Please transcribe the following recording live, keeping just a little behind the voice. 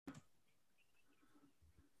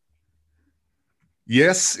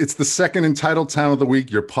Yes, it's the second entitled town of the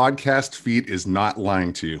week. Your podcast feed is not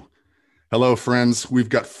lying to you. Hello, friends. We've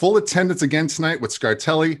got full attendance again tonight with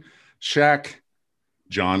Scartelli, Shaq,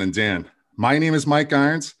 John, and Dan. My name is Mike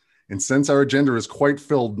Irons, and since our agenda is quite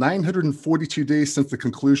filled, 942 days since the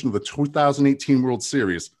conclusion of the 2018 World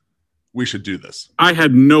Series, we should do this. I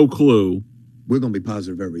had no clue. We're going to be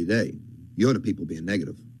positive every day. You're the people being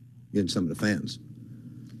negative. You're some of the fans.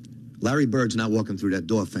 Larry Bird's not walking through that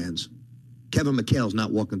door, fans. Kevin McHale's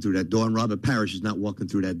not walking through that door, and Robert Parrish is not walking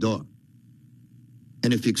through that door.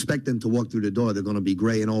 And if you expect them to walk through the door, they're going to be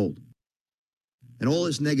gray and old. And all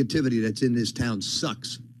this negativity that's in this town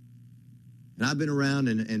sucks. And I've been around,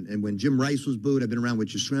 and when Jim Rice was booed, I've been around with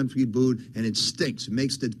Yastrzemski booed, and it stinks. It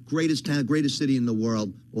makes the greatest town, greatest city in the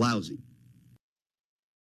world lousy.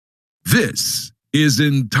 This is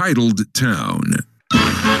Entitled Town.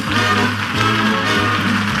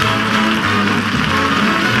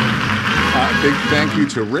 Big thank you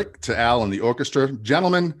to Rick, to Al, and the orchestra.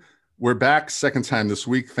 Gentlemen, we're back. Second time this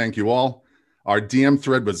week. Thank you all. Our DM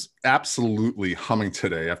thread was absolutely humming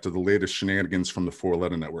today after the latest shenanigans from the Four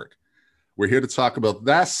Letter Network. We're here to talk about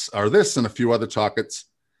this, and a few other topics.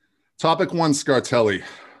 Topic one, Scartelli.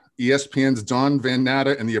 ESPN's Don Van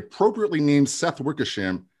Natta and the appropriately named Seth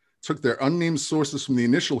Wickersham took their unnamed sources from the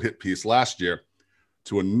initial hit piece last year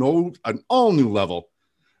to an all-new level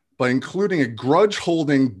by including a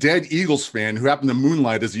grudge-holding dead Eagles fan who happened to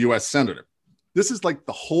moonlight as a U.S. Senator. This is like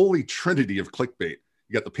the holy trinity of clickbait.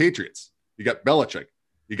 You got the Patriots, you got Belichick,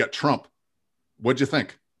 you got Trump. What'd you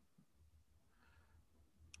think?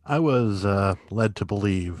 I was led to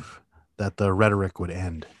believe that the rhetoric would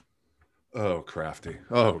end. Oh, crafty.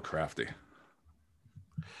 Oh, crafty.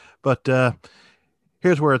 But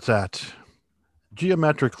here's where it's at.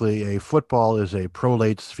 Geometrically, a football is a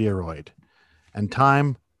prolate spheroid, and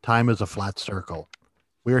time is a flat circle.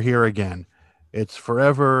 We're here again. It's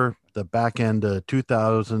forever the back end of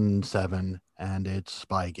 2007, and it's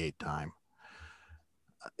Spygate time.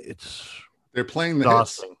 They're playing the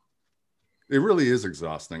exhausting. Hits. It really is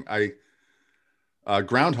exhausting.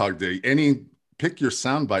 Groundhog Day. Pick your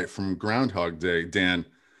soundbite from Groundhog Day, Dan.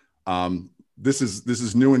 This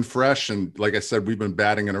is new and fresh, and like I said, we've been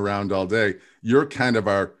batting it around all day. You're kind of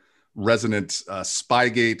our resident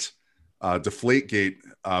Spygate, Deflategate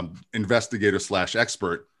investigator /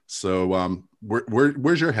 expert. So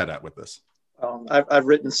where's your head at with this? I've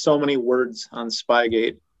written so many words on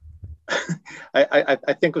Spygate.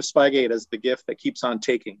 I think of Spygate as the gift that keeps on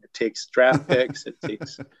taking. It takes draft picks, it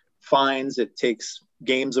takes fines, it takes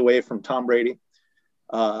games away from Tom Brady.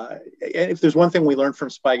 And if there's one thing we learned from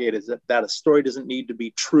Spygate is that a story doesn't need to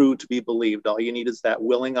be true to be believed. All you need is that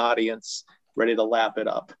willing audience ready to lap it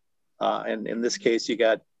up. And in this case, you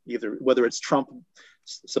got whether it's Trump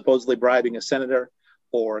supposedly bribing a senator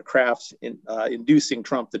or Kraft inducing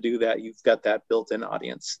Trump to do that, you've got that built-in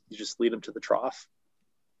audience. You just lead them to the trough.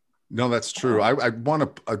 No, that's true. I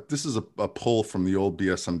want to. This is a poll from the old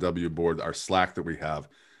BSMW board, our Slack that we have,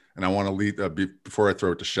 and I want to lead. Before I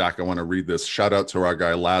throw it to Shaq, I want to read this. Shout out to our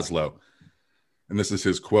guy Laszlo, and this is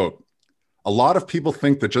his quote: "A lot of people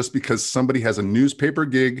think that just because somebody has a newspaper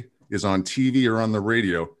gig, is on TV or on the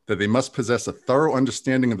radio, that they must possess a thorough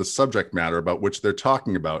understanding of the subject matter about which they're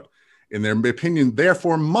talking about. In their opinion,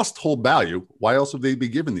 therefore, must hold value. Why else would they be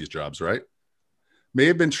given these jobs, right? May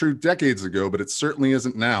have been true decades ago, but it certainly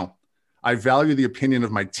isn't now. I value the opinion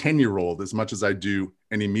of my 10-year-old as much as I do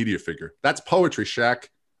any media figure." That's poetry, Shaq.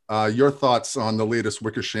 Your thoughts on the latest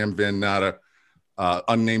Wickersham Van Natta,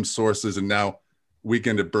 unnamed sources, and now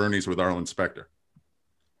Weekend at Bernie's with Arlen Specter?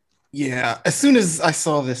 Yeah, as soon as I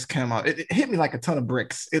saw this come out, it hit me like a ton of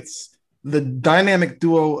bricks. It's the dynamic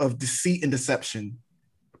duo of deceit and deception.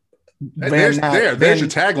 There's your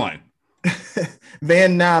tagline.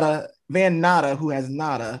 Van Natta, who has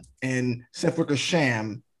nada, and Seth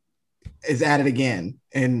Wickersham is at it again.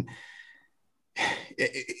 And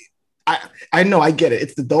I know, I get it.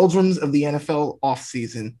 It's the doldrums of the NFL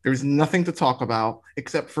offseason. There's nothing to talk about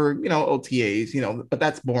except for, OTAs, but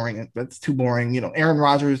that's boring. That's too boring. Aaron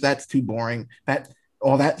Rodgers, that's too boring.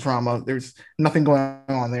 All that drama, there's nothing going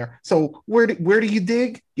on there. So where do you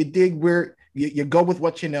dig? You dig where you go with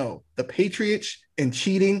what you know. The Patriots and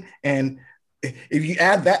cheating. And if you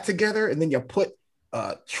add that together and then you put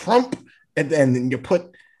Trump and then you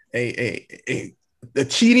put the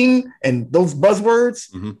cheating and those buzzwords,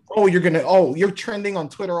 you're trending on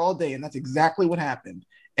Twitter all day. And that's exactly what happened.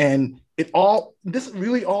 And this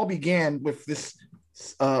really all began with this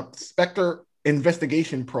Spectre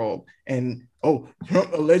investigation probe. And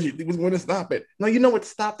Trump allegedly was going to stop it. No, you know what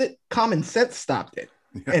stopped it? Common sense stopped it.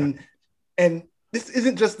 Yeah. And this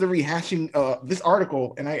isn't just the rehashing of this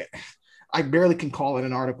article. And I barely can call it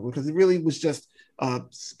an article because it really was just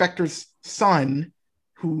Spector's son,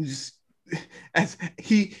 who's as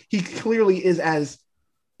he clearly is as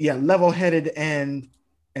level-headed and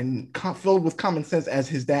filled with common sense as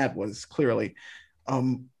his dad was clearly.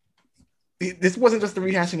 This wasn't just a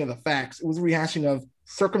rehashing of the facts; it was a rehashing of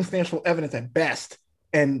circumstantial evidence at best.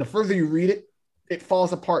 And the further you read it, it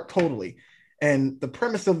falls apart totally. And the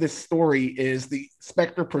premise of this story is the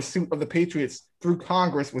Spector pursuit of the Patriots through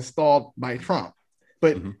Congress was stalled by Trump.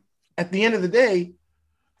 But at the end of the day,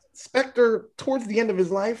 Spector, towards the end of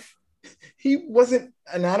his life, he wasn't,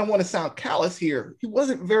 and I don't want to sound callous here, he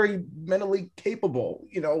wasn't very mentally capable.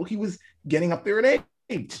 You know, he was getting up there in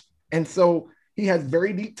age. And so he has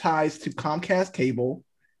very deep ties to Comcast Cable,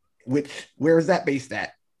 where is that based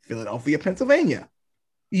at? Philadelphia, Pennsylvania.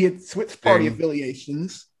 He had switched party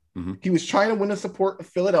affiliations. He was trying to win the support of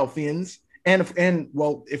Philadelphians. And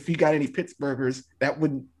well, if he got any Pittsburghers, that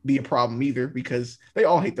wouldn't be a problem either because they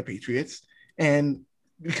all hate the Patriots. And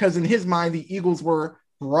because in his mind, the Eagles were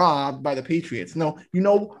robbed by the Patriots. No, you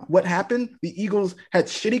know what happened? The Eagles had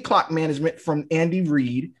shitty clock management from Andy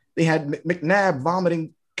Reid. They had McNabb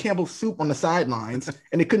vomiting Campbell's soup on the sidelines,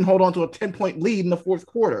 and they couldn't hold on to a 10-point lead in the fourth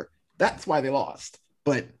quarter. That's why they lost.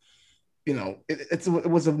 But, you know, it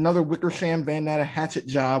was another Wickersham Van Natta hatchet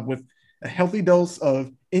job with a healthy dose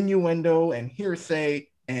of innuendo and hearsay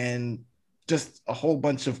and just a whole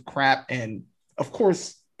bunch of crap. And of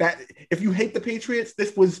course, that if you hate the Patriots,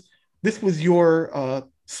 this was your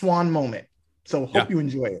swan moment. So hope you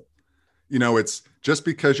enjoy it. You know, it's just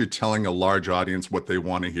because you're telling a large audience what they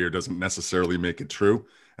want to hear doesn't necessarily make it true.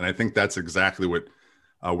 And I think that's exactly what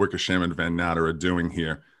Wickersham and Van Natta are doing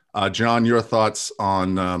here. John, your thoughts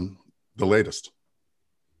on the latest?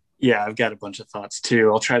 Yeah, I've got a bunch of thoughts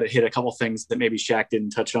too. I'll try to hit a couple things that maybe Shaq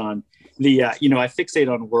didn't touch on. I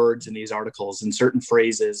fixate on words in these articles and certain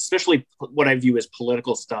phrases, especially what I view as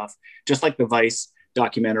political stuff, just like the Vice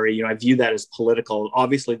documentary. I view that as political.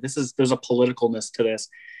 Obviously, there's a politicalness to this.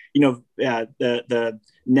 The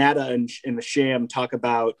Natta and the Sham talk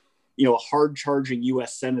about, a hard-charging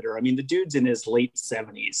U.S. senator. I mean, the dude's in his late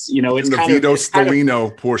 70s. It's the Vito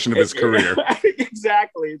Stellino portion of his career.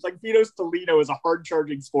 Exactly. It's like Vito Stellino is a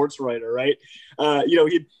hard-charging sports writer, right?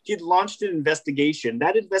 He'd launched an investigation.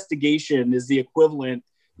 That investigation is the equivalent.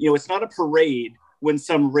 It's not a parade when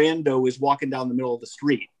some rando is walking down the middle of the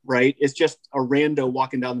street, right? It's just a rando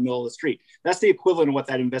walking down the middle of the street. That's the equivalent of what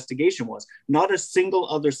that investigation was. Not a single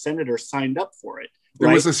other senator signed up for it. It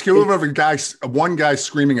was a skill of one guy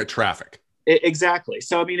screaming at traffic. Exactly.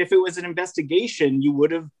 So, I mean, if it was an investigation, you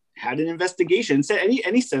would have had an investigation. So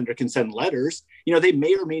any senator can send letters. They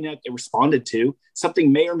may or may not get responded to.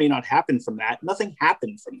 Something may or may not happen from that. Nothing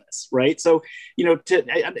happened from this, right? So,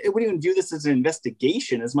 I wouldn't even view this as an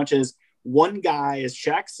investigation as much as one guy, as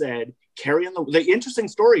Shaq said, carrying the interesting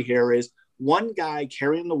story here is one guy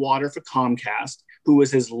carrying the water for Comcast, who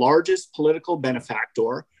was his largest political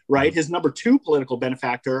benefactor, right? His number two political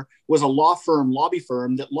benefactor was a lobby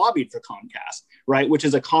firm that lobbied for Comcast, right? Which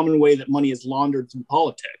is a common way that money is laundered through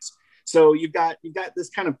politics. So you've got this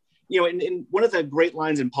kind of, in one of the great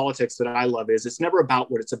lines in politics that I love is it's never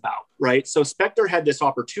about what it's about, right? So Spector had this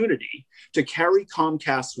opportunity to carry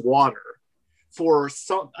Comcast's water for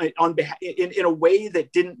some on behalf in a way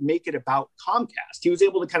that didn't make it about Comcast. He was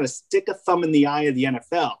able to kind of stick a thumb in the eye of the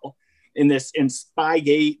NFL in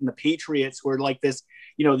Spygate and the Patriots were like this,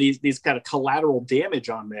 these kind of collateral damage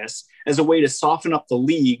on this as a way to soften up the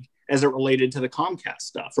league as it related to the Comcast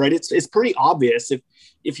stuff, right? It's pretty obvious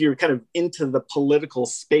if you're kind of into the political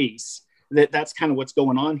space that's kind of what's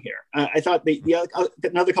going on here. I thought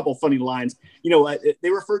another couple of funny lines, they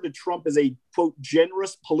referred to Trump as a quote,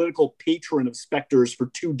 generous political patron of Spector's for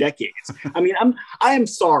 2 decades. I mean, I am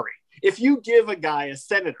sorry. If you give a guy, a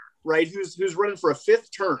senator, right, who's running for a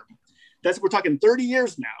 5th term, we're talking 30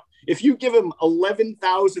 years now. If you give him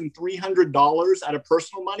 $11,300 out of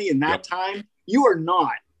personal money in that time, you are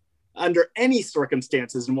not, under any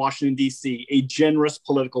circumstances in Washington, D.C., a generous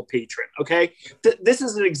political patron, okay? This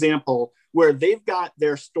is an example where they've got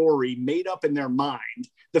their story made up in their mind.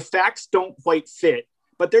 The facts don't quite fit,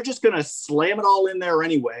 but they're just going to slam it all in there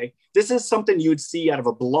anyway. This is something you would see out of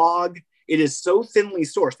a blog. It is so thinly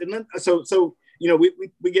sourced. And then, so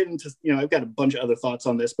we get into, I've got a bunch of other thoughts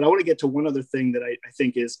on this, but I want to get to one other thing that I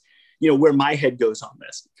think is, where my head goes on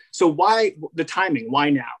this. So why the timing? Why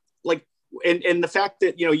now? Like, and the fact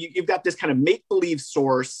that, you've got this kind of make-believe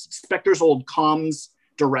source, Spector's old comms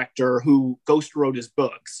director who ghost wrote his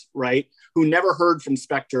books, right? Who never heard from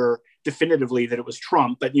Spector definitively that it was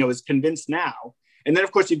Trump, but, is convinced now. And then,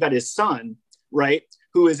 of course, you've got his son, right?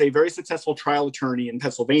 Who is a very successful trial attorney in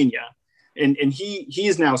Pennsylvania, And he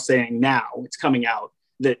is now saying, now it's coming out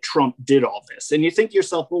that Trump did all this. And you think to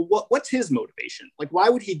yourself, well, what's his motivation? Like, why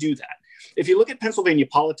would he do that? If you look at Pennsylvania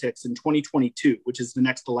politics in 2022, which is the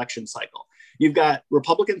next election cycle, you've got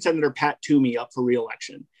Republican Senator Pat Toomey up for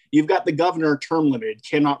re-election. You've got the governor term limited,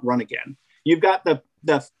 cannot run again. You've got the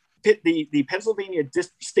Pennsylvania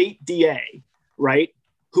state DA, right,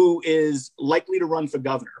 who is likely to run for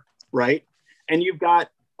governor, right? And you've got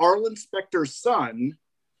Arlen Specter's son,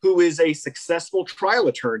 who is a successful trial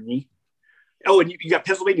attorney. Oh, and you got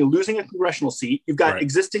Pennsylvania losing a congressional seat. You've got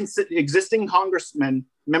existing congressmen,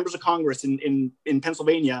 members of Congress in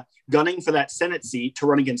Pennsylvania gunning for that Senate seat to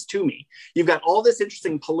run against Toomey. You've got all this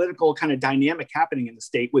interesting political kind of dynamic happening in the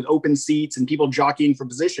state with open seats and people jockeying for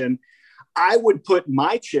position. I would put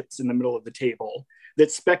my chips in the middle of the table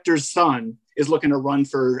that Specter's son is looking to run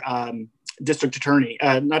for attorney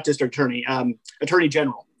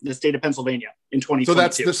general in the state of Pennsylvania in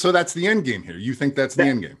 2022. So that's the end game here. You think that's the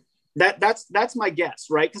end game? That's my guess,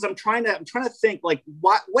 right? Because I'm trying to think, like,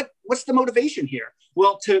 what's the motivation here?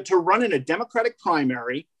 Well, to run in a Democratic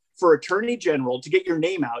primary for attorney general, to get your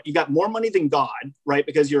name out, you got more money than God, right?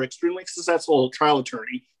 Because you're extremely successful trial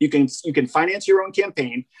attorney. You can finance your own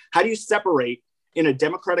campaign. How do you separate in a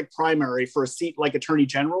Democratic primary for a seat like attorney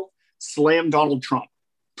general? Slam Donald Trump.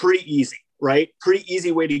 Pretty easy, right? Pretty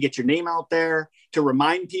easy way to get your name out there, to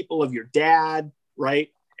remind people of your dad, right?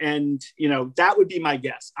 And, that would be my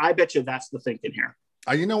guess. I bet you that's the thinking here.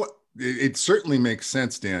 It certainly makes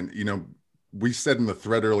sense, Dan. We said in the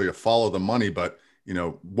thread earlier, follow the money, but,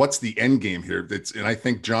 what's the end game here? And I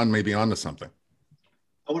think John may be onto something.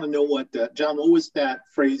 I want to know John, what was that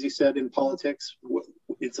phrase you said in politics?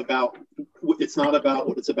 It's not about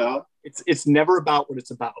what it's about. It's never about what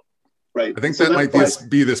it's about. Right. I think that might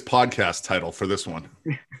be this podcast title for this one.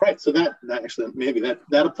 Right. So that actually, maybe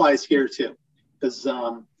that applies here too. Because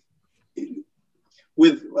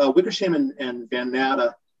with Wickersham and Van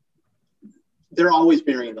Natta, they're always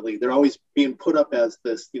burying the lead. They're always being put up as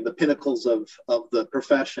the pinnacles of the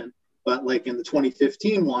profession. But like in the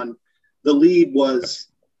 2015 one, the lead was,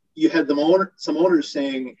 you had some owners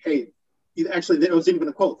saying, hey, actually, there was even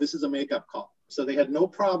a quote, this is a makeup call. So they had no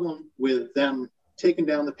problem with them taking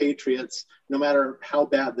down the Patriots, no matter how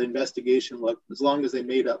bad the investigation looked, as long as they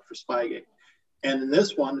made up for Spygate. And in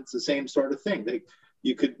this one, it's the same sort of thing.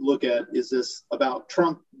 You could look at, is this about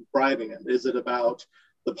Trump bribing him? Is it about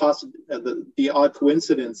the odd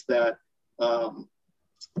coincidence that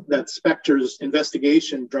that Specter's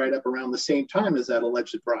investigation dried up around the same time as that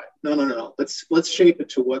alleged bribe? No. Let's shape it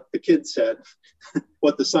to what the kid said,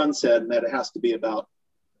 what the son said, and that it has to be about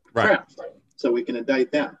Kraft, so we can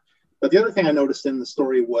indict them. But the other thing I noticed in the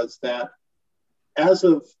story was that as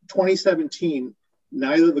of 2017,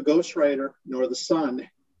 neither the ghostwriter nor the son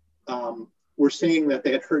were saying that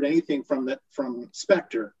they had heard anything from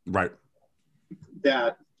Specter, right?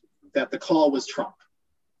 That the call was Trump.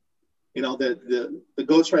 The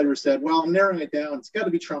ghostwriter said, "Well, I'm narrowing it down. It's got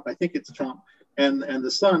to be Trump. I think it's Trump." And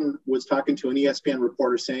the son was talking to an ESPN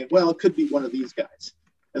reporter saying, "Well, it could be one of these guys."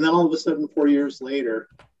 And then all of a sudden, 4 years later,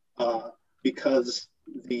 because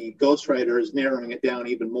the ghostwriter is narrowing it down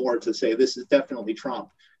even more to say this is definitely Trump,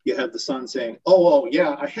 you have the son saying, oh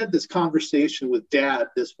yeah, I had this conversation with dad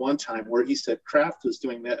this one time where he said Kraft was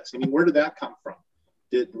doing this. I mean, where did that come from?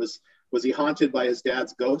 Was he haunted by his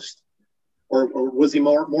dad's ghost, or was he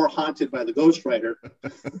more haunted by the ghostwriter?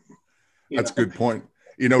 That's a good point.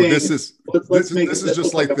 Saying, this is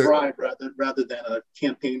just like a bribe rather than a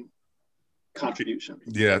campaign contribution.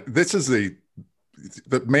 Yeah, this is the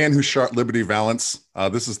man who shot Liberty Valance.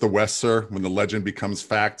 This is the West, sir. When the legend becomes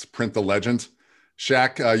fact, print the legend.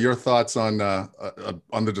 Shaq, your thoughts on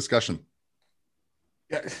the discussion?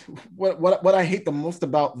 Yeah, what I hate the most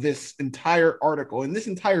about this entire article and this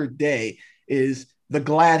entire day is the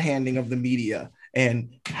glad handing of the media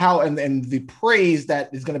and how and the praise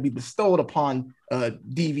that is going to be bestowed upon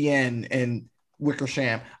DVN and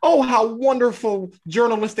Wickersham. Oh, how wonderful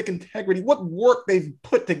journalistic integrity. What work they've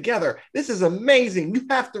put together. This is amazing. You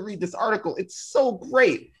have to read this article. It's so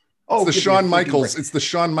great. Oh, it's the Shawn Michaels. It's the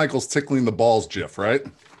Shawn Michaels tickling the balls gif, right?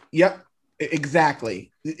 Yep,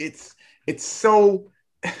 exactly. It's so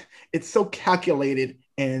calculated,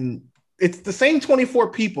 and it's the same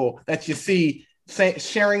 24 people that you see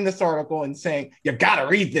sharing this article and saying, you got to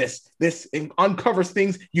read this. This uncovers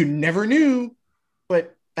things you never knew,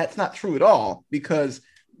 but that's not true at all, because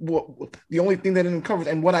the only thing that it uncovers,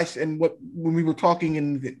 and when we were talking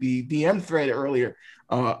in the DM thread earlier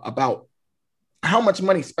about how much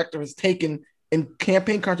money Specter has taken in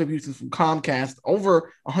campaign contributions from Comcast,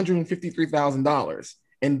 over $153,000,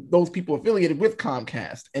 and those people affiliated with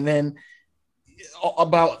Comcast. And then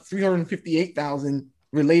about 358,000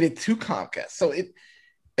 related to Comcast. So it,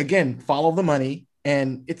 again, follow the money.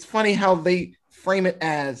 And it's funny how they frame it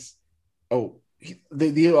as,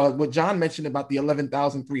 what John mentioned about the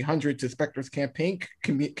 11,300 to Spectre's campaign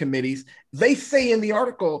committees. They say in the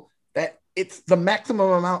article that it's the maximum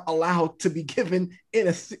amount allowed to be given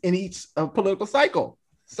in each political cycle.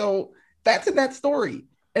 So that's in that story.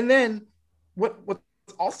 And then what's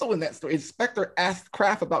also in that story is Spectre asked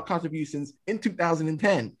Kraft about contributions in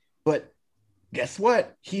 2010, but guess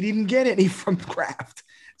what? He didn't get any from Kraft.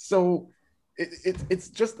 So it's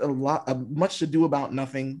just much to do about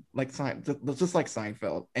nothing, just like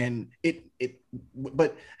Seinfeld, and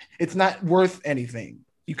but it's not worth anything.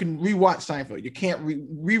 You can rewatch Seinfeld. You can't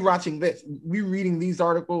rewatching this. Rereading these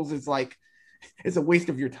articles is it's a waste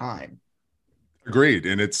of your time. Agreed,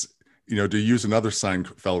 and it's to use another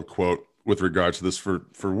Seinfeld quote with regards to this for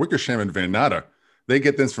Wickersham and Van Natta, they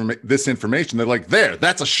get this information. They're like,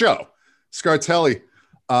 that's a show. Scartelli,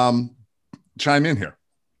 chime in here.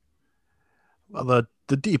 Well,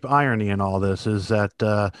 the deep irony in all this is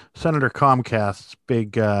that Senator Comcast's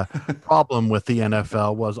big problem with the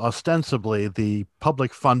NFL was ostensibly the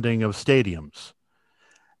public funding of stadiums.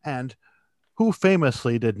 And who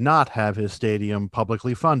famously did not have his stadium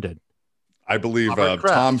publicly funded? I believe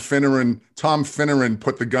Tom Finneran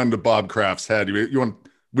put the gun to Bob Kraft's head.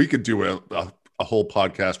 We could do a whole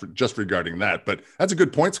podcast just regarding that, but that's a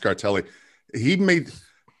good point, Scartelli. He made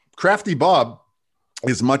Crafty Bob,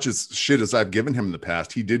 as much as shit as I've given him in the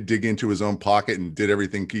past, he did dig into his own pocket and did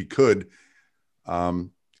everything he could. A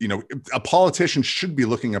politician should be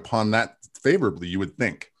looking upon that favorably, you would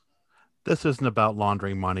think. This isn't about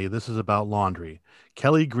laundering money. This is about laundry.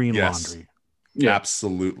 Kelly Green laundry. Yeah.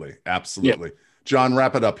 Absolutely. Yeah. John,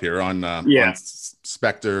 wrap it up here on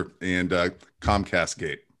Spectre and Comcast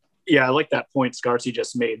Gate. Yeah, I like that point Scarcy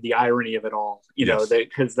just made, the irony of it all, because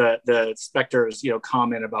the Spectre's,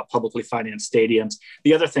 comment about publicly financed stadiums.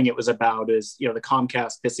 The other thing it was about is, the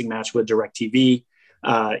Comcast pissing match with DirecTV.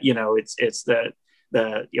 It's the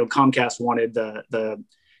Comcast wanted the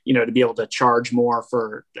to be able to charge more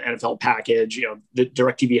for the NFL package. The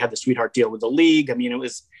DirecTV had the sweetheart deal with the league. I mean, it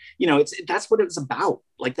was, that's what it was about.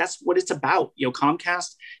 Like, that's what it's about.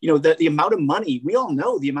 Comcast, the amount of money, we all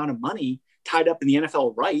know the amount of money tied up in the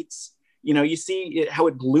NFL rights. You see how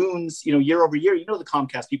it balloons, year over year. The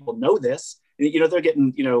Comcast people know this. They're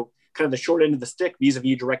getting, kind of the short end of the stick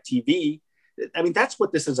vis-a-vis DirecTV. I mean, that's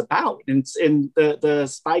what this is about. And the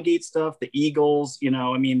Spygate stuff, the Eagles,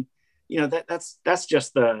 that's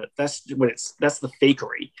the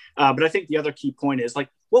fakery. But I think the other key point is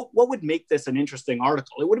what would make this an interesting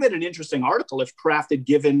article? It would have been an interesting article if Kraft had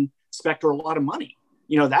given Spectre a lot of money.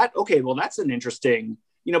 That's an interesting.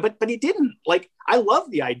 But he didn't. I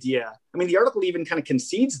love the idea. I mean, the article even kind of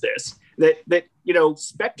concedes this, that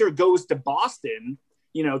Spectre goes to Boston,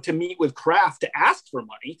 to meet with Kraft to ask for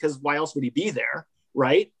money, because why else would he be there,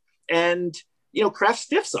 right? And Kraft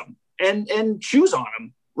stiffs him and chews on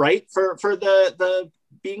him, right, for the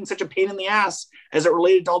being such a pain in the ass as it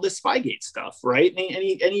related to all this Spygate stuff, right? And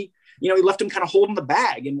he he left him kind of holding the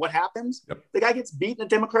bag. And what happens? Yep. The guy gets beat in a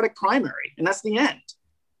Democratic primary, and that's the end.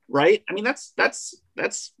 Right. I mean, that's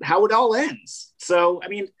how it all ends. So, I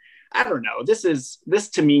mean, I don't know. This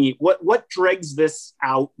to me, what drags this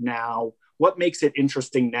out now? What makes it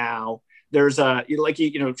interesting now? There's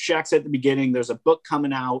Shaq said at the beginning, there's a book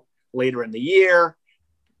coming out later in the year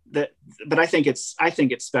but I think it's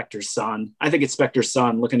Spectre's son. I think it's Spectre's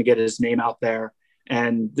son looking to get his name out there.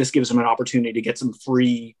 And this gives him an opportunity to get some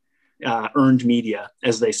free earned media,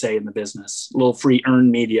 as they say in the business, a little free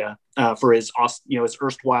earned media for his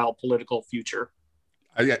erstwhile political future.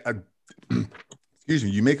 Excuse me.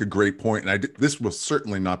 You make a great point. And this will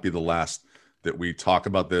certainly not be the last that we talk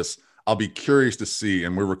about this. I'll be curious to see,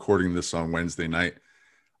 and we're recording this on Wednesday night,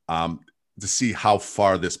 to see how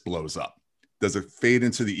far this blows up. Does it fade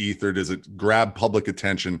into the ether? Does it grab public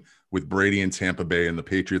attention with Brady and Tampa Bay and the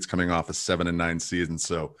Patriots coming off a 7-9 season?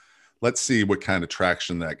 So let's see what kind of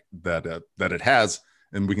traction that it has,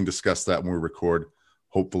 and we can discuss that when we record,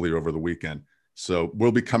 hopefully over the weekend. So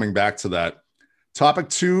we'll be coming back to that. Topic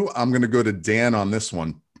 2, I'm going to go to Dan on this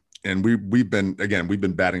one, and we've been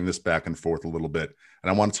batting this back and forth a little bit.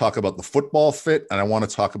 And I want to talk about the football fit, and I want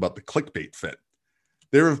to talk about the clickbait fit.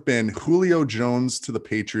 There have been Julio Jones to the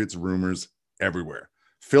Patriots rumors everywhere.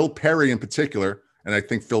 Phil Perry in particular, and I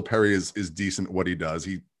think Phil Perry is decent at what he does.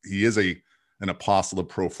 He is an apostle of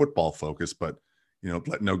pro football focus, but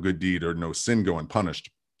let no good deed or no sin go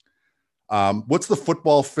unpunished. What's the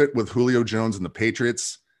football fit with Julio Jones and the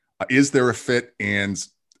Patriots? Is there a fit? And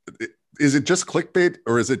is it just clickbait,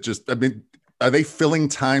 or is it just, are they filling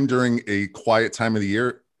time during a quiet time of the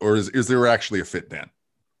year, or is there actually a fit, Dan?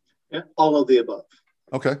 Yeah, all of the above.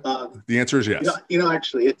 Okay. The answer is yes.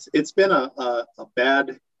 Actually, it's been a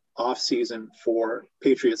bad off season for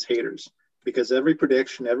Patriots haters, because every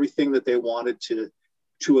prediction, everything that they wanted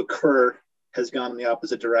to occur has gone in the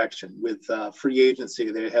opposite direction. With free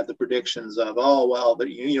agency, they had the predictions of, oh, well,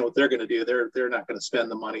 you know what they're going to do. They're not going to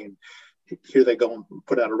spend the money, and here they go and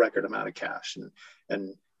put out a record amount of cash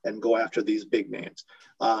and go after these big names.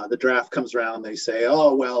 The draft comes around, they say,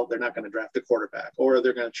 oh, well, they're not going to draft a quarterback, or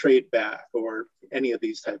they're going to trade back, or any of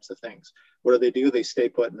these types of things. What do? They stay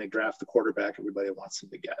put and they draft the quarterback everybody wants them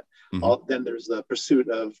to get. Mm-hmm. Then there's the pursuit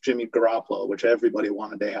of Jimmy Garoppolo, which everybody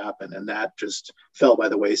wanted to happen, and that just fell by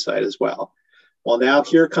the wayside as well. Well, now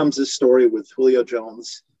here comes this story with Julio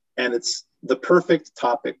Jones, and it's the perfect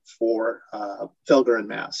topic for Felger and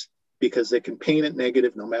Mass, because they can paint it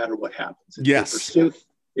negative no matter what happens.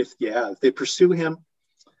 If they pursue him,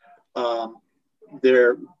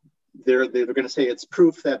 they're going to say it's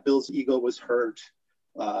proof that Bill's ego was hurt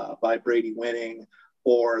by Brady winning,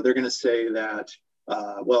 or they're going to say that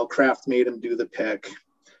Kraft made him do the pick.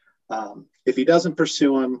 If he doesn't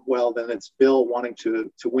pursue him, well, then it's Bill wanting to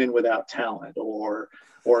win without talent, or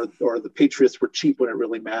the Patriots were cheap when it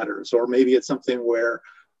really matters, or maybe it's something where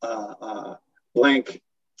blank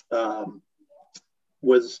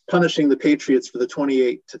was punishing the Patriots for the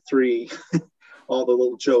 28-3, all the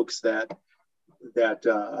little jokes that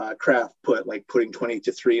Kraft put, like putting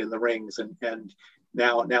 28-3 in the rings, and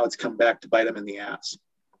now it's come back to bite him in the ass.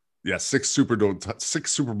 Yeah, six Super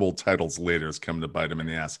Bowl titles later has come to bite him in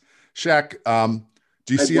the ass. Shaq,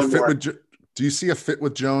 do you see a fit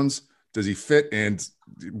with Jones? Does he fit? And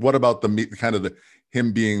what about him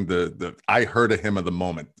being the I heard of him of the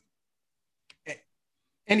moment?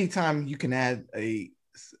 Anytime you can add a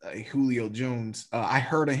Julio Jones, I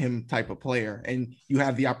heard of him type of player, and you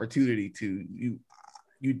have the opportunity to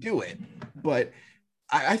you do it. But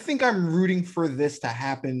I think I'm rooting for this to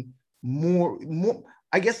happen more,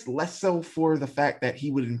 I guess less so for the fact that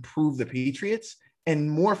he would improve the Patriots, and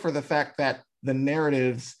more for the fact that the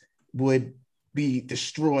narratives would be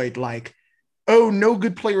destroyed. Like, oh, no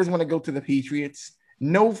good players want to go to the Patriots.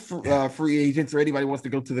 No free agents or anybody wants to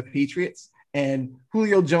go to the Patriots. And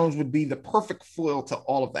Julio Jones would be the perfect foil to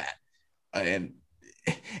all of that. And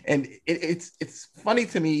it's funny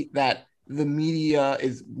to me that the media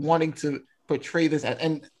is wanting to portray this.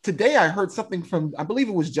 And today I heard something from, I believe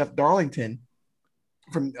it was Jeff Darlington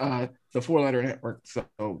from the Four Letter Network. So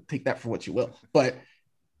take that for what you will. But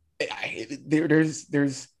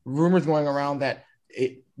there's rumors going around that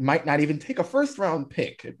it might not even take a first round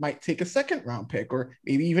pick. It might take a second round pick, or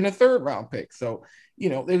maybe even a third round pick. So,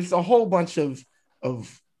 there's a whole bunch of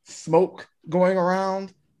smoke going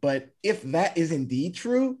around. But if that is indeed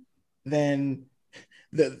true, then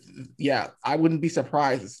I wouldn't be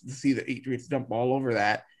surprised to see the Patriots jump all over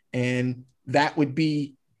that. And that would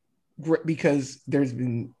be great, because there's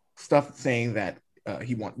been stuff saying that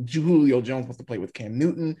Julio Jones wants to play with Cam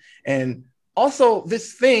Newton. And also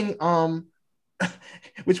this thing,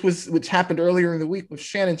 which happened earlier in the week with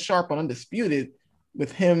Shannon Sharpe on Undisputed,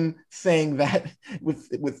 with him saying that with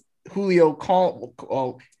Julio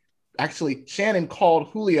Shannon called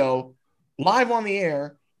Julio live on the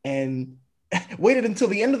air and waited until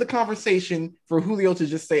the end of the conversation for Julio to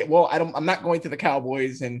just say, well, I'm not going to the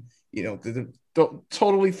Cowboys, and to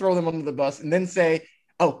totally throw them under the bus, and then say,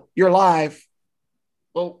 oh, you're live.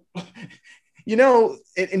 Well,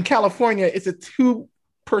 in California, it's a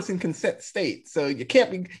 2-person consent state, so you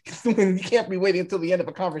can't be waiting until the end of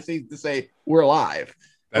a conversation to say we're live.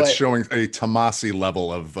 That's showing a Tomasi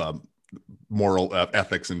level of moral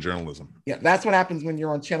ethics in journalism. Yeah, that's what happens when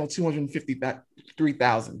you're on channel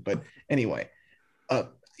 253,000. But anyway, I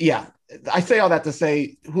say all that to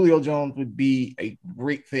say Julio Jones would be a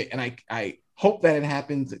great fit, and I hope that it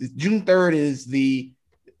happens. June 3rd is the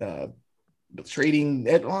trading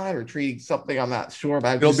deadline, or trading something. I'm not sure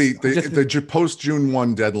about. It'll be the post June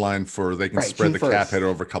 1 deadline for they can spread June the 1st. cap hit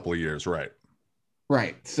over a couple of years, right?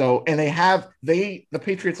 Right. So, and the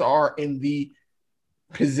Patriots are in the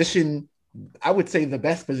position, I would say the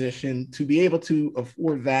best position, to be able to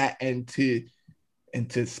afford that and to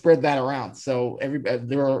spread that around. So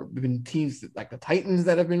there have been teams like the Titans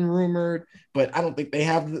that have been rumored, but I don't think they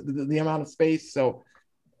have the amount of space. So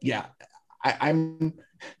yeah, I'm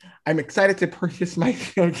excited to purchase my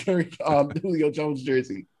Julio Jones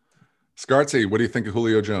jersey. Scartzy, what do you think of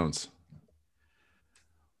Julio Jones?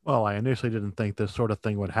 Well, I initially didn't think this sort of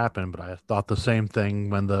thing would happen, but I thought the same thing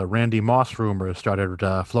when the Randy Moss rumors started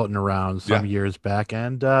floating around some years back.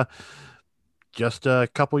 And just a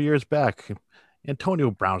couple years back,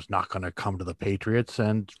 Antonio Brown's not going to come to the Patriots,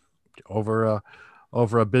 and over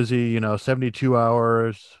a busy 72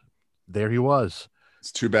 hours, there he was.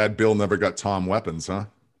 It's too bad Bill never got Tom weapons, huh?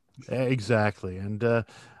 Exactly. And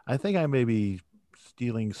I think I may be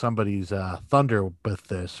stealing somebody's thunder with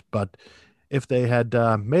this, but if they had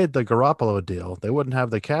made the Garoppolo deal, they wouldn't have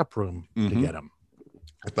the cap room to get him.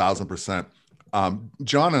 1,000%.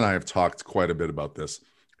 John and I have talked quite a bit about this,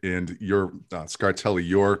 and your Scartelli,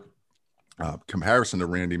 your comparison to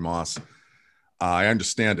Randy Moss, I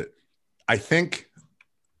understand it. I think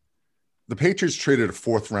the Patriots traded a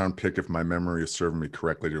 4th-round pick, if my memory is serving me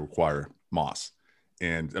correctly, to acquire Moss.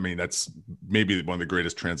 And I mean, that's maybe one of the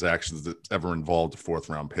greatest transactions that's ever involved a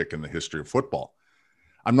 4th-round pick in the history of football.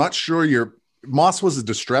 I'm not sure Moss was a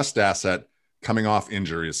distressed asset coming off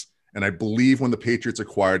injuries. And I believe when the Patriots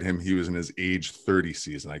acquired him, he was in his age 30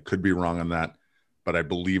 season. I could be wrong on that, but I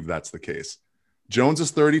believe that's the case. Jones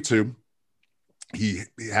is 32. He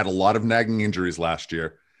had a lot of nagging injuries last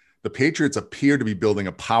year. The Patriots appear to be building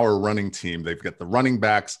a power running team. They've got the running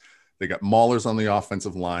backs. They got maulers on the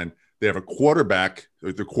offensive line. They have a quarterback.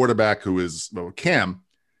 The quarterback who is Cam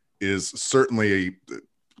is certainly a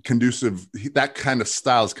conducive. That kind of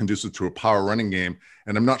style is conducive to a power running game.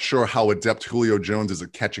 And I'm not sure how adept Julio Jones is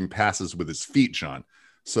at catching passes with his feet, John.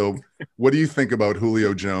 So what do you think about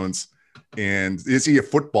Julio Jones? And is he a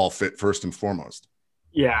football fit first and foremost?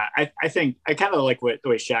 Yeah, I think I kind of like the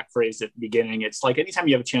way Shaq phrased it at the beginning. It's like anytime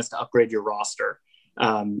you have a chance to upgrade your roster,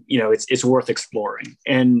 it's worth exploring.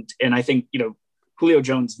 And I think, Julio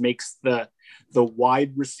Jones makes the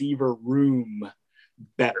wide receiver room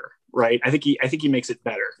better, right? I think he makes it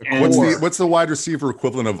better. And what's the wide receiver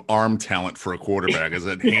equivalent of arm talent for a quarterback? Is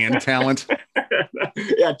it hand talent?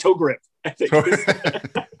 Yeah, toe grip, I think.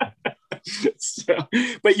 So,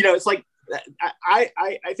 but it's like,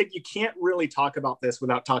 I think you can't really talk about this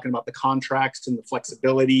without talking about the contracts and the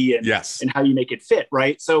flexibility and how you make it fit,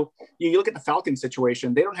 right? So you look at the Falcons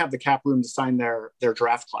situation; they don't have the cap room to sign their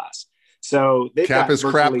draft class. So they've cap is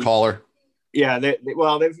crap caller. Yeah,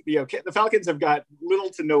 the Falcons have got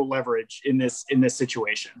little to no leverage in this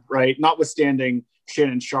situation, right? Notwithstanding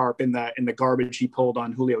Shannon Sharp in the garbage he pulled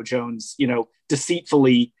on Julio Jones,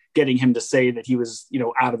 deceitfully getting him to say that he was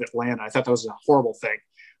out of Atlanta. I thought that was a horrible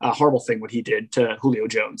thing what he did to Julio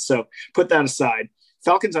Jones. So put that aside.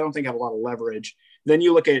 Falcons, I don't think have a lot of leverage. Then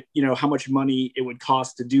you look at, how much money it would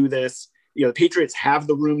cost to do this. The Patriots have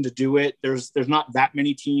the room to do it. There's not that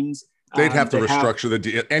many teams. They'd have to restructure the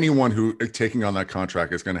deal. Anyone who taking on that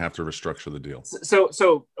contract is going to have to restructure the deal.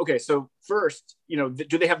 Okay. So first,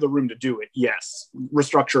 do they have the room to do it? Yes.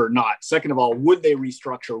 Restructure or not. Second of all, would they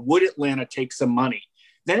restructure? Would Atlanta take some money?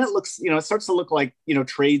 Then it looks, it starts to look like,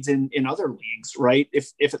 trades in other leagues, right?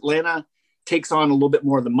 If Atlanta takes on a little bit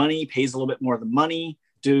more of the money, pays a little bit more of the money,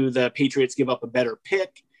 do the Patriots give up a better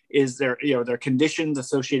pick? Is there, there are conditions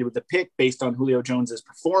associated with the pick based on Julio Jones's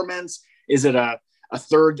performance? Is it a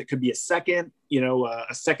third that could be a second,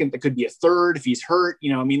 a second that could be a third if he's hurt?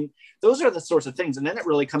 Those are the sorts of things. And then it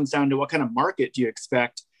really comes down to what kind of market do you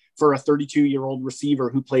expect for a 32-year-old receiver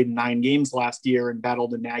who played 9 games last year and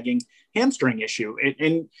battled a nagging hamstring issue.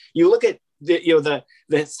 And you look at the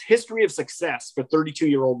history of success for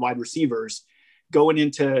 32-year-old wide receivers going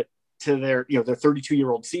into their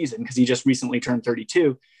 32-year-old season, because he just recently turned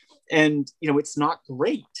 32. And, it's not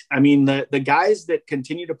great. I mean, the guys that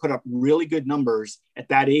continue to put up really good numbers at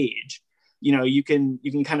that age, you can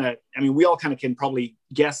kind of, we all kind of can probably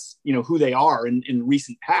guess, who they are in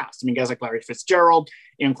recent past. Guys like Larry Fitzgerald,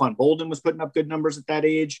 Anquan Bolden was putting up good numbers at that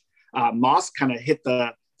age. Moss kind of hit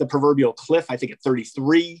the proverbial cliff, I think, at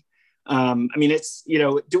 33. It's,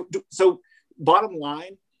 so bottom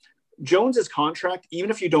line, Jones's contract, even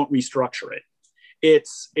if you don't restructure it,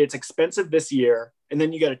 it's expensive this year. And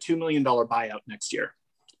then you got a $2 million buyout next year.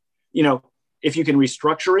 If you can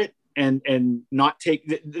restructure it and not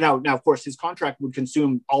take now, of course, his contract would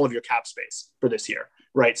consume all of your cap space for this year,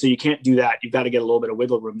 right? So you can't do that. You've got to get a little bit of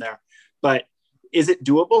wiggle room there. But is it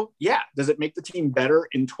doable? Yeah. Does it make the team better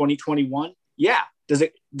in 2021? Yeah. Does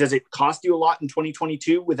it cost you a lot in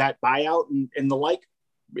 2022 with that buyout and the like?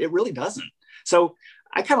 It really doesn't. So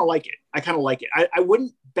I kind of like it. I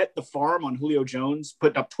wouldn't bet the farm on Julio Jones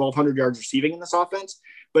putting up 1,200 yards receiving in this offense,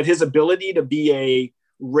 but his ability to be a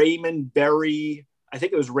Raymond Berry, I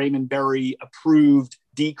think it was Raymond Berry approved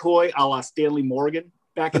decoy a la Stanley Morgan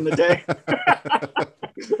back in the day.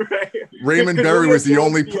 Right? Raymond Berry was the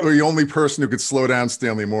only person who could slow down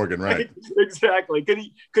Stanley Morgan, right? Exactly.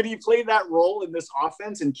 Could he play that role in this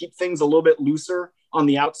offense and keep things a little bit looser on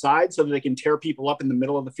the outside so that they can tear people up in the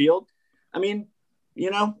middle of the field? I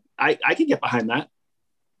could get behind that.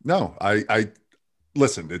 No, I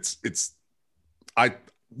listen, it's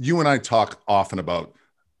you and I talk often about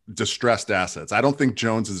distressed assets. I don't think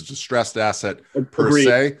Jones is a distressed asset per Agreed.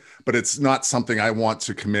 se, but it's not something I want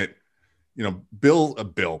to commit. You know,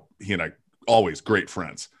 Bill, he and I always great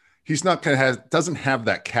friends. He's not going to doesn't have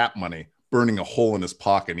that cap money burning a hole in his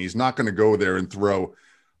pocket. He's not going to go there and throw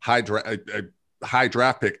a high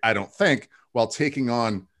draft pick, I don't think, while taking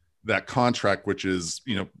on that contract, which is,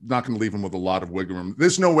 you know, not going to leave him with a lot of wiggle room.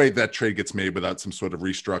 There's no way that trade gets made without some sort of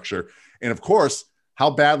restructure. And of course,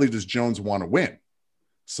 how badly does Jones want to win?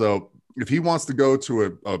 So if he wants to go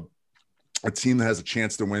to a team that has a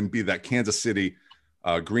chance to win, be that Kansas City,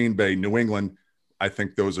 Green Bay, New England, I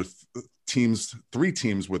think those are three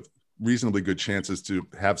teams with reasonably good chances to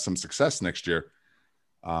have some success next year.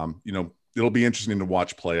 You know, it'll be interesting to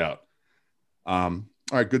watch play out. All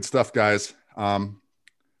right, good stuff, guys. Well,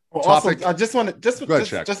 Topic. also, I just want to Go ahead,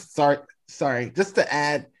 Shaq. just sorry, just to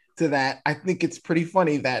add to that, I think it's pretty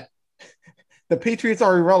funny that the Patriots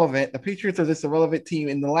are irrelevant. The Patriots are this irrelevant team.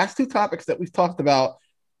 In the last two topics that we've talked about,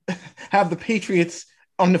 have the Patriots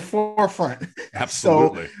on the forefront.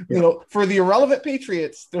 Absolutely. So, you know, for the irrelevant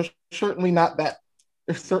Patriots, they're certainly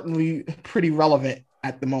pretty relevant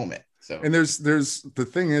at the moment. So, and there's the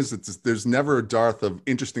thing is that there's never a dearth of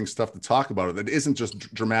interesting stuff to talk about that isn't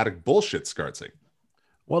just dramatic bullshit, Scartzy.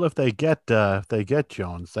 Well, if they get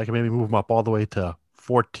Jones, they can maybe move him up all the way to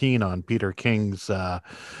 14 on Peter King's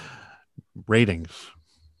ratings.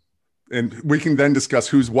 And we can then discuss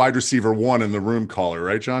who's wide receiver 1 in the room caller,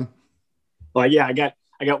 right, John? Well, yeah, I got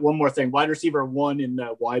one more thing. Wide receiver 1 in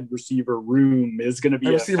the wide receiver room is going to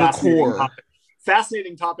be a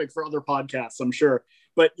fascinating topic for other podcasts, I'm sure.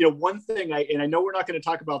 But, you know, one thing I know we're not going to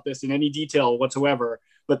talk about this in any detail whatsoever,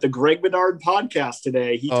 but the Greg Bedard podcast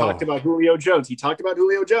today, he talked about Julio Jones. He talked about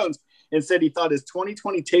Julio Jones and said he thought his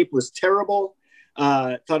 2020 tape was terrible,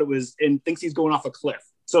 thought it was, and thinks he's going off a cliff.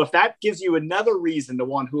 So if that gives you another reason to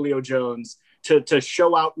want Julio Jones to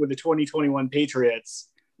show out with the 2021 Patriots,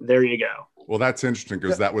 there you go. Well, that's interesting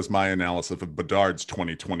because that was my analysis of Bedard's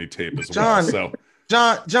 2020 tape as John, well.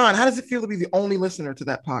 So, John, how does it feel to be the only listener to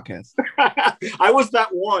that podcast? I was that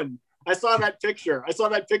one. I saw that picture.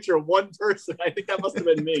 Of one person. I think that must have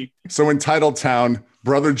been me. So in Titletown,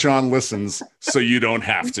 Brother John listens, so you don't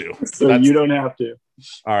have to. You don't have to.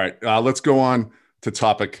 All right, let's go on to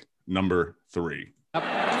topic number 3.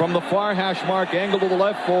 From the far hash mark, angle to the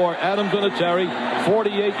left for Adam Vinatieri,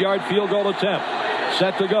 48-yard field goal attempt.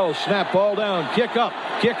 Set to go, snap, ball down, kick up.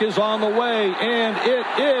 Kick is on the way, and it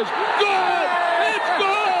is good! It's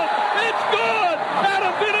good! It's good!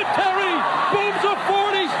 Adam Vinatieri booms a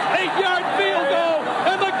 48-yard field goal,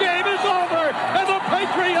 and the game is over, and the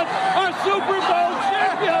Patriots are Super Bowl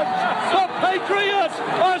champions! The Patriots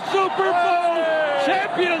are Super Bowl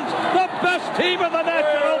champions! The best team in the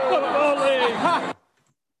National Football League!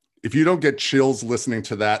 If you don't get chills listening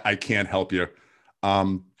to that, I can't help you.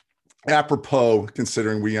 Apropos,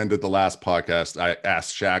 considering we ended the last podcast, I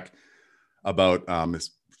asked Shaq about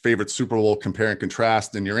his favorite Super Bowl compare and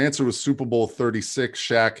contrast, and your answer was Super Bowl 36,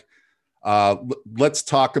 Shaq. Let's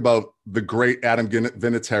talk about the great Adam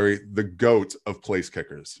Vinatieri, the GOAT of place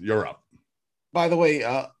kickers. You're up. By the way,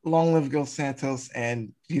 long live Gil Santos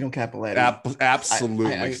and Gino Cappelletti.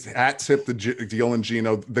 Absolutely. Hat tip to Gil and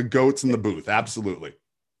Gino, the GOATs in the booth. Absolutely.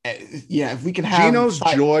 Yeah, if we can have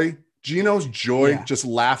Gino's joy, just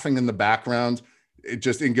laughing in the background. It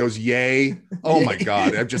goes, yay. Oh my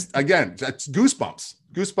God. That's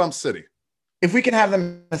Goosebumps City. If we can have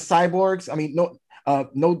them as cyborgs, I mean,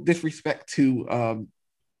 no disrespect to Bob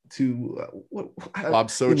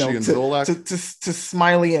Sochi and Zolak. To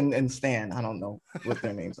Smiley and Stan. I don't know what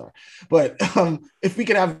their names are, but if we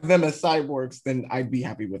could have them as cyborgs, then I'd be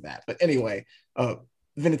happy with that. But anyway,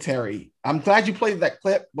 Vinatieri, I'm glad you played that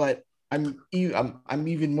clip, but I'm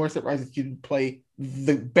even more surprised that you didn't play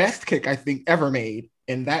the best kick I think ever made,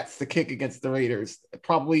 and that's the kick against the Raiders.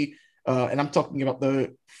 Probably, and I'm talking about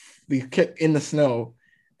the kick in the snow,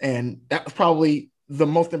 and that was probably the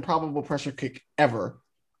most improbable pressure kick ever.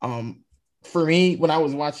 For me, when I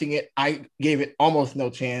was watching it, I gave it almost no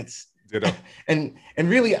chance. Ditto. and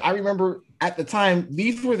really, I remember at the time,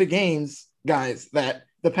 these were the games, guys, that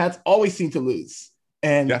the Pats always seem to lose.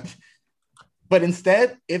 But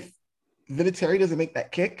instead, if Vinatieri doesn't make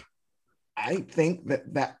that kick, I think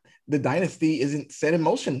that the dynasty isn't set in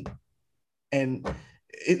motion. And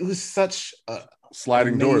it was such a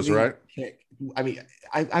sliding doors, right? Kick. I mean,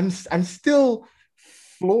 I'm still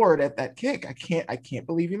floored at that kick. I can't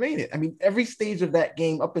believe he made it. I mean, every stage of that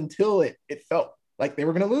game up until it felt like they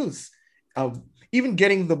were going to lose. Even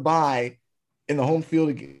getting the bye in the home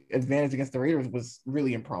field advantage against the Raiders was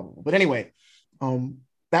really improbable. But anyway,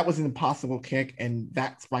 that was an impossible kick, and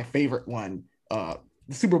that's my favorite one.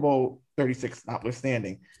 the Super Bowl 36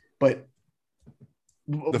 notwithstanding. But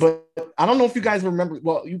I don't know if you guys remember.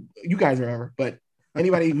 Well, you guys remember, but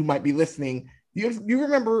anybody who might be listening, you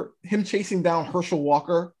remember him chasing down Herschel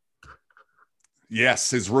Walker?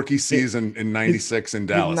 Yes, his rookie season in '96 in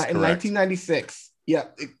Dallas. In 1996. Yeah,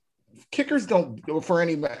 kickers don't go for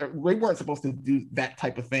any. They weren't supposed to do that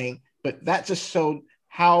type of thing, but that just showed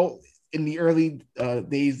how in the early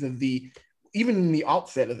days of even in the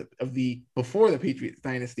outset of the before the Patriots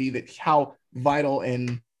dynasty, that how vital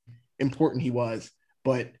and important he was.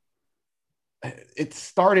 But it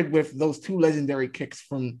started with those two legendary kicks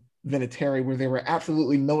from Vinatieri, where there were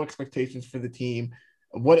absolutely no expectations for the team.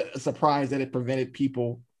 What a surprise that it prevented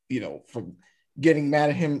people, from getting mad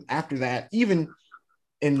at him after that. Even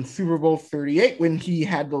in Super Bowl 38, when he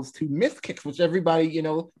had those two missed kicks, which everybody,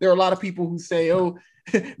 there are a lot of people who say,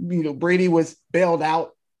 Brady was bailed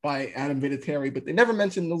out by Adam Vinatieri, but they never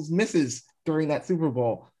mentioned those misses during that Super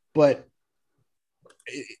Bowl. But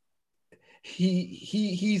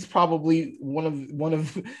he's probably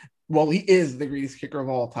he is the greatest kicker of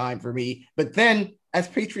all time for me. But then as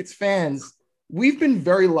Patriots fans, we've been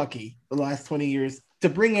very lucky the last 20 years to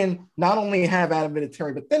bring in, not only have Adam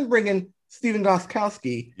Vinatieri, but then bring in Stephen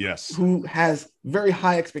Gostkowski, yes, who has very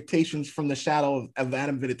high expectations from the shadow of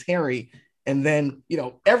Adam Vinatieri. And then,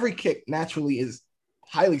 every kick naturally is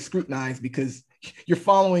highly scrutinized because you're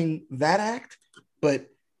following that act, and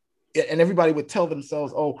everybody would tell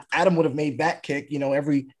themselves, oh, Adam would have made that kick,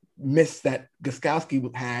 every miss that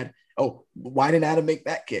Gostkowski had. Oh, why didn't Adam make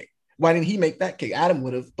that kick? Why didn't he make that kick? Adam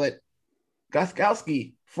would have, but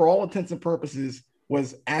Gostkowski, for all intents and purposes,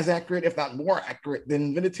 was as accurate, if not more accurate,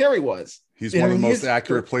 than Vinatieri was. He's one of the most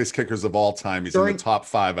accurate place kickers of all time. He's in the top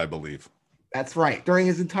 5, I believe. That's right, during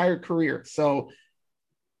his entire career. So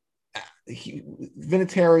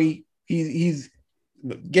Vinatieri, he's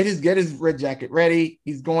get his red jacket ready.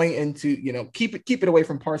 He's going into, keep it away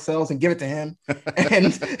from Parcells and give it to him.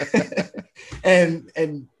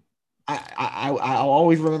 and I'll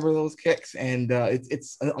always remember those kicks. And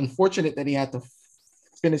it's unfortunate that he had to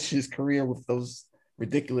finish his career with those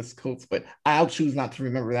ridiculous quotes, but I'll choose not to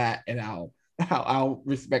remember that, and I'll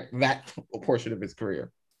respect that portion of his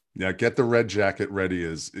career. Yeah, get the red jacket ready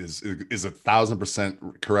is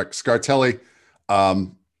 1,000% correct. Scartelli,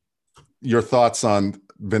 your thoughts on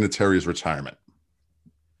Vinatieri's retirement?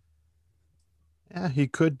 Yeah, he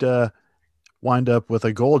could wind up with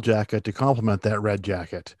a gold jacket to complement that red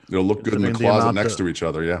jacket. It'll look good in the closet next to each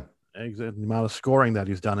other. Yeah, the amount of scoring that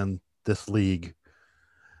he's done in this league.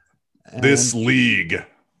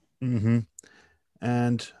 Mm-hmm.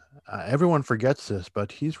 And everyone forgets this,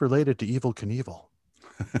 but he's related to Evel Knievel.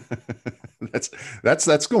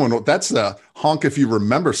 that's going. That's a honk if you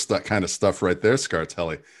remember kind of stuff right there,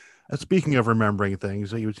 Scartelli. Speaking of remembering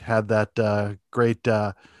things, he had that great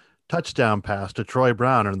touchdown pass to Troy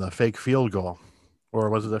Brown in the fake field goal, or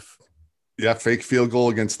was it fake field goal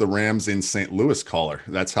against the Rams in St. Louis caller.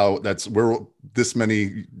 We're this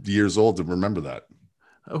many years old to remember that.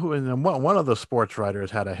 Oh, and then one of the sports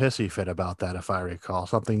writers had a hissy fit about that, if I recall.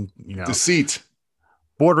 Something, deceit,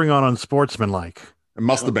 bordering on unsportsmanlike. It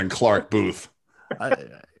must have been Clark Booth. Clark.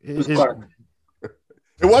 It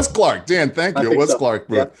was Clark. Dan, thank you. It was so. Clark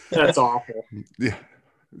Booth. Yeah. That's awful. Yeah.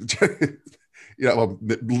 Well,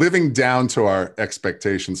 living down to our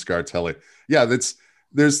expectations, Scartelli. Yeah, there's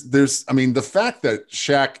the fact that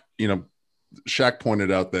Shaq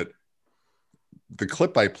pointed out that the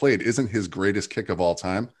clip I played isn't his greatest kick of all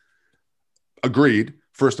time. Agreed,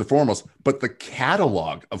 first and foremost, but the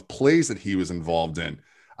catalog of plays that he was involved in.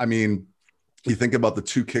 You think about the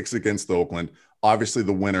two kicks against Oakland, obviously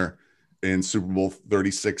the winner in Super Bowl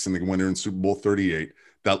 36 and the winner in Super Bowl 38,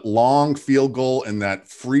 that long field goal and that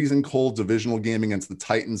freezing cold divisional game against the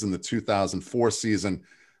Titans in the 2004 season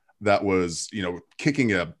that was,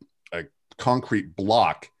 kicking a concrete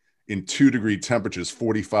block in 2-degree temperatures,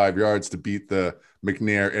 45 yards to beat the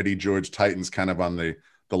McNair Eddie George Titans kind of on the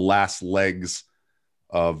last legs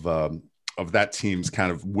of that team's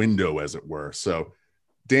kind of window, as it were. So,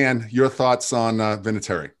 Dan, your thoughts on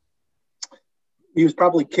Vinatieri? He was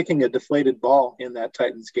probably kicking a deflated ball in that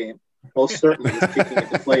Titans game. Most certainly was kicking a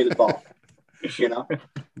deflated ball.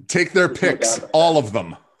 Take their picks, all of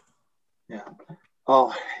them. Yeah.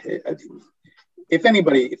 Oh, if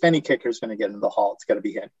any kicker is going to get into the Hall, it's got to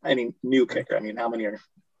be him. Any new kicker. How many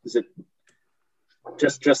is it?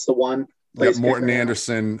 Just the one? Yeah, Morton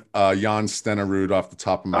Anderson, Jan Stenerud off the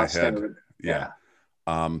top of my head. Stenerud. Yeah.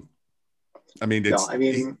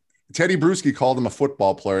 Teddy Bruschi called him a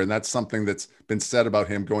football player, and that's something that's been said about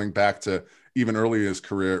him going back to even earlier in his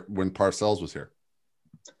career when Parcells was here.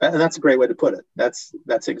 And that's a great way to put it. That's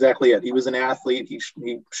exactly it. He was an athlete. He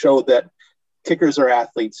showed that kickers are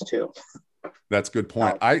athletes too. That's a good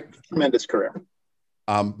point. Tremendous career.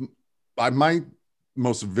 My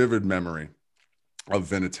most vivid memory of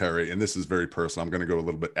Vinatieri, and this is very personal, I'm going to go a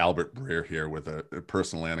little bit Albert Breer here with a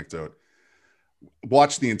personal anecdote.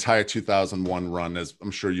 Watched the entire 2001 run, as I'm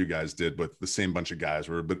sure you guys did, with the same bunch of guys.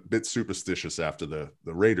 We were a bit superstitious after the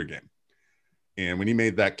Raider game. And when he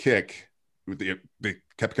made that kick, they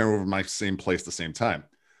kept coming over my same place at the same time.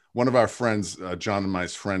 One of our friends, John and my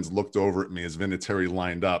friends, looked over at me as Vinatieri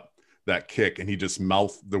lined up that kick, and he just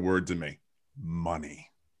mouthed the word to me, money.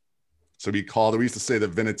 So we used to say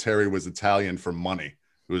that Vinatieri was Italian for money.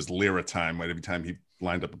 It was lira time every time he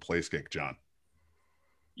lined up a place kick, John.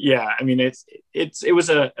 Yeah, I mean, it was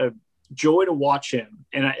a joy to watch him.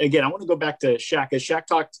 And I want to go back to Shaq. As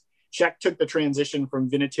Shaq took the transition from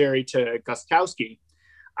Vinatieri to Gostkowski.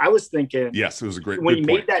 I was thinking, yes, it was a great when he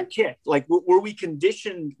point. made that kick. Like, were we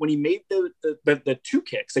conditioned when he made the two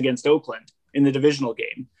kicks against Oakland in the divisional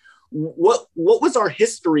game? What was our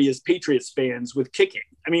history as Patriots fans with kicking?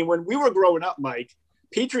 I mean, when we were growing up, Mike,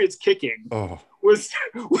 Patriots kicking was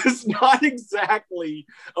not exactly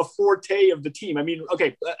a forte of the team. I mean,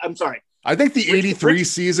 okay, I'm sorry. I think the 83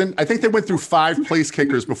 season, I think they went through 5 place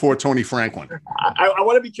kickers before Tony Franklin. I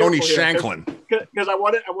want to be careful Tony Shanklin. Because I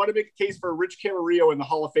want to make a case for Rich Camarillo in the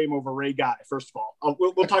Hall of Fame over Ray Guy, first of all.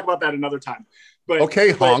 We'll talk about that another time. But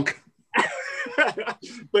okay, honk.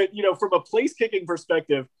 But, from a place kicking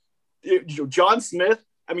perspective, John Smith,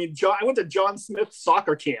 I went to John Smith's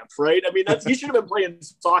soccer camp, right? I mean, he should have been playing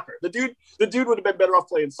soccer. The dude would have been better off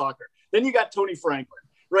playing soccer. Then you got Tony Franklin,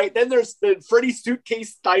 right? Then there's the Freddie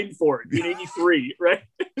Suitcase Steinfort in '83, right?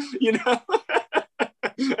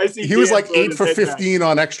 I see he was like 8 for 15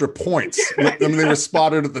 on extra points. I mean, they were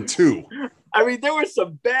spotted at the 2. I mean, there were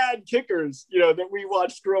some bad kickers, that we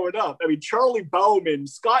watched growing up. I mean, Charlie Bauman,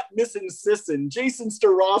 Scott Sisson, Jason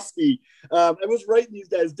Starofsky. I was writing these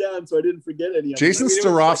guys down so I didn't forget any of them. Jason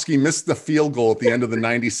Starofsky missed the field goal at the end of the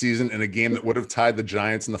 90 season in a game that would have tied the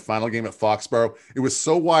Giants in the final game at Foxborough. It was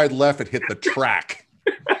so wide left, it hit the track.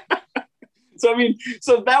 So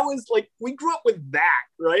that was like, we grew up with that,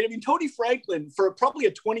 right? I mean, Tony Franklin, for probably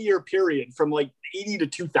a 20-year period from like 80 to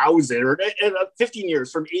 2000, or 15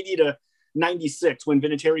 years from 80 to 96 when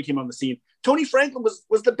Vinatieri came on the scene, Tony Franklin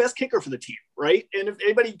was the best kicker for the team, right? And if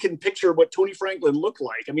anybody can picture what Tony Franklin looked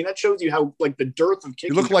like, I mean, that shows you how, like, the dearth of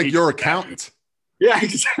kicking. You look like your accountant. Yeah,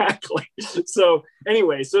 exactly. So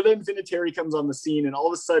anyway, then Vinatieri comes on the scene, and all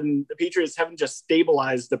of a sudden the Patriots haven't just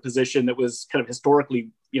stabilized the position that was kind of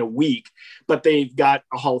historically, weak, but they've got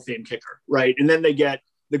a Hall of Fame kicker, right? And then they get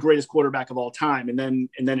the greatest quarterback of all time, and then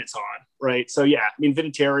it's on, right? So yeah, I mean,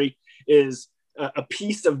 Vinatieri is a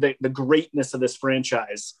piece of the greatness of this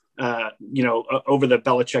franchise, over the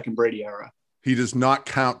Belichick and Brady era. He does not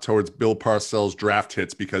count towards Bill Parcells' draft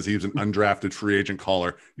hits because he was an undrafted free agent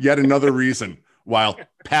caller. Yet another reason why I'll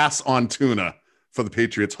pass on Tuna for the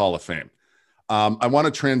Patriots Hall of Fame. I want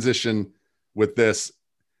to transition with this.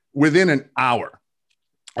 Within an hour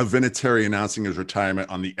of Vinatieri announcing his retirement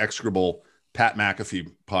on the execrable Pat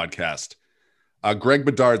McAfee podcast, Greg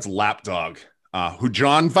Bedard's lapdog, who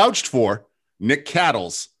John vouched for, Nick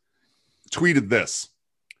Cattles, tweeted this,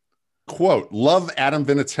 quote, "Love Adam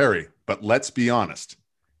Vinatieri, but let's be honest.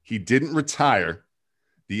 He didn't retire.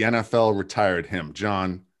 The NFL retired him."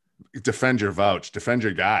 John, defend your vouch, defend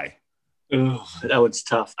your guy. Oh, that was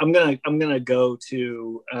tough. I'm gonna go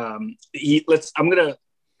to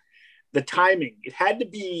the timing. It had to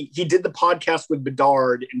be, he did the podcast with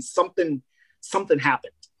Bedard and something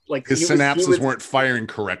happened. Like his synapses weren't firing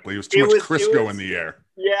correctly. It was too much Crisco in the air.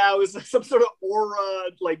 Yeah, it was some sort of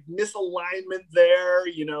aura, like misalignment there,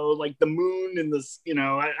 like the moon and the,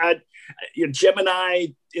 Gemini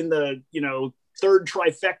in the, third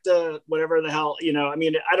trifecta, whatever the hell, I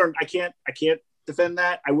mean, I can't defend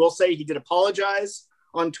that. I will say he did apologize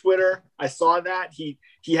on Twitter. I saw that he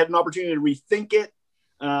had an opportunity to rethink it.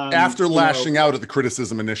 After lashing out at the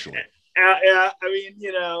criticism initially. Yeah, I mean,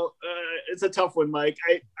 it's a tough one, Mike.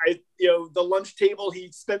 I the lunch table,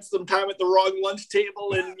 he spent some time at the wrong lunch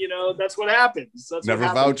table, and that's what happens. That's never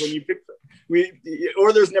what happens vouch. when you pick.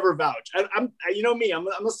 Or there's never vouch. I'm me. I'm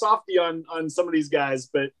a softie on some of these guys,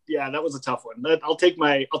 but yeah, that was a tough one. I'll take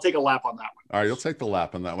a lap on that one. All right, you'll take the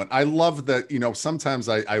lap on that one. I love that. Sometimes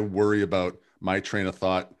I worry about my train of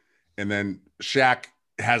thought, and then Shaq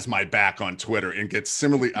has my back on Twitter and gets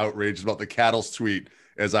similarly outraged about the Cattles tweet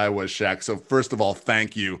as I was, Shaq. So first of all,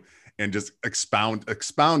 thank you, and just expound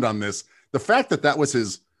on this. The fact that was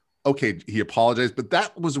his, okay, he apologized, but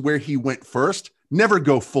that was where he went first. Never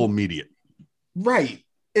go full media. Right.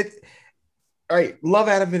 all right, love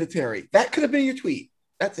Adam Vinatieri. That could have been your tweet.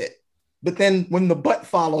 That's it. But then when the butt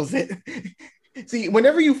follows it, see,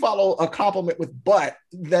 whenever you follow a compliment with "but,"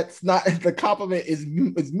 that's not the compliment is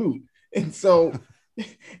moot. And so,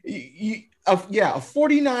 a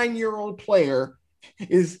 49-year-old player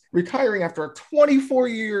is retiring after a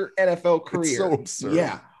 24-year NFL career. It's so absurd.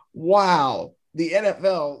 Yeah, wow. The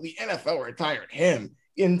NFL retired him,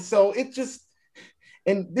 and so it just.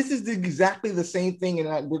 And this is exactly the same thing,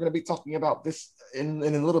 and we're going to be talking about this in a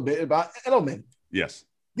little bit about Edelman. Yes.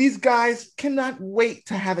 These guys cannot wait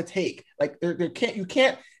to have a take. Like you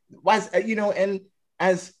can't, and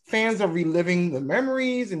as fans are reliving the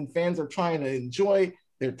memories and fans are trying to enjoy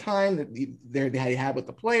their time that they had with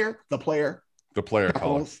the player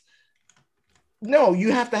Colors. No,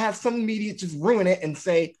 you have to have some media just ruin it and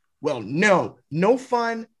say, well, no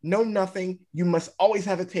fun, no nothing. You must always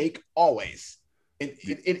have a take, always.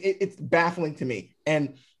 It's baffling to me.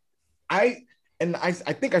 And I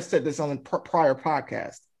think I said this on a prior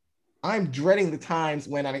podcast. I'm dreading the times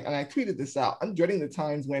when, and I tweeted this out, I'm dreading the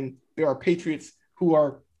times when there are Patriots who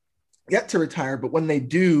are yet to retire, but when they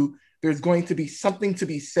do, there's going to be something to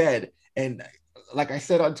be said. And like I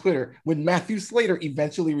said on Twitter, when Matthew Slater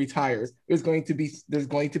eventually retires, there's going to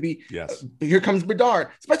be yes. Here comes Bedard.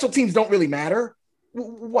 Special teams don't really matter.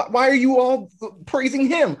 Why are you all praising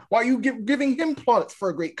him? Why are you giving him plaudits for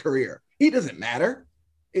a great career? He doesn't matter.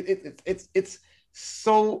 It's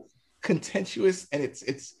so contentious, and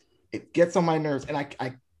it gets on my nerves.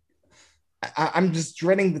 And I'm just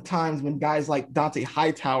dreading the times when guys like Dante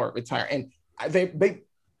Hightower retire. And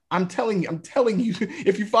I'm telling you,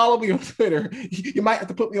 if you follow me on Twitter, you might have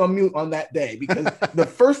to put me on mute on that day, because the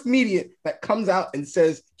first media that comes out and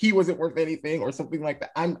says he wasn't worth anything or something like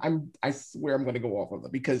that, I swear I'm going to go off on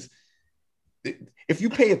them, because if you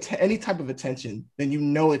pay any type of attention, then you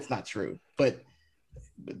know it's not true. But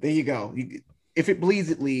there you go. If it bleeds,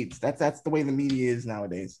 it leads. That's the way the media is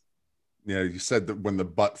nowadays. Yeah, you said that when the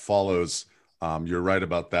butt follows. You're right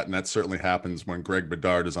about that, and that certainly happens when Greg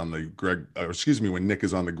Bedard is on when Nick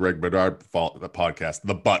is on the Greg Bedard podcast.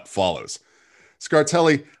 The butt follows.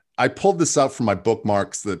 Scartelli, I pulled this out from my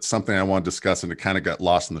bookmarks. That's something I want to discuss, and it kind of got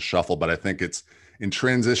lost in the shuffle. But I think it's in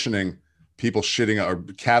transitioning, people shitting or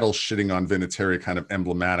cattle shitting on Vinatieri, kind of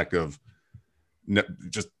emblematic of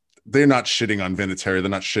just they're not shitting on Vinatieri. They're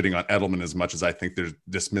not shitting on Edelman as much as I think they're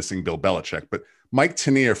dismissing Bill Belichick. But Mike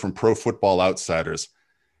Tanier from Pro Football Outsiders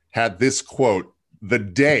had this quote the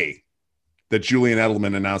day that Julian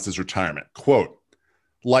Edelman announced his retirement. Quote,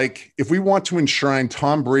 like, if we want to enshrine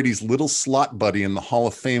Tom Brady's little slot buddy in the Hall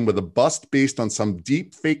of Fame with a bust based on some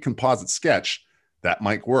deep fake composite sketch, that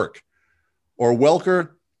might work. Or Welker,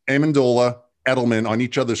 Amendola, Edelman on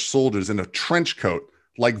each other's shoulders in a trench coat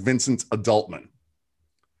like Vincent Adultman.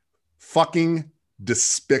 Fucking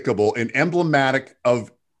despicable and emblematic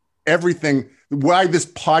of everything, why this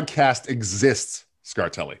podcast exists.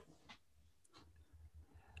 Scartelli.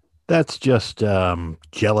 That's just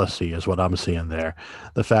jealousy is what I'm seeing there.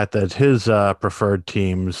 The fact that his preferred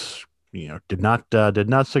teams, did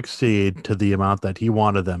not succeed to the amount that he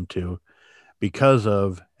wanted them to because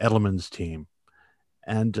of Edelman's team.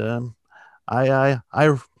 And I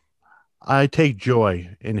take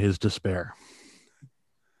joy in his despair.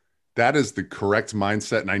 That is the correct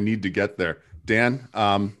mindset, and I need to get there. Dan,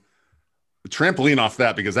 trampoline off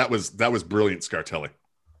that, because that was brilliant, Scartelli.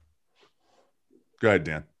 Go ahead,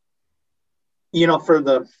 Dan. For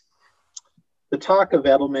the talk of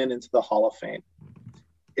Edelman into the Hall of Fame,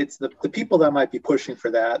 it's the people that might be pushing for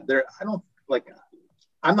that.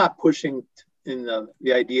 I'm not pushing in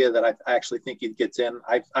the idea that I actually think he gets in.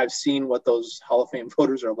 I've seen what those Hall of Fame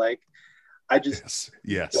voters are like. I just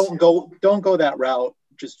yes. don't go that route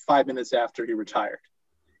just 5 minutes after he retired,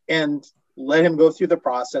 and let him go through the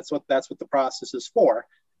process. That's what the process is for.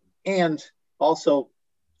 And also,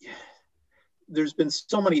 there's been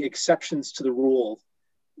so many exceptions to the rule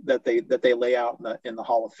that they lay out in the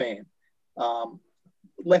Hall of Fame.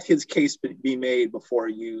 Let his case be made before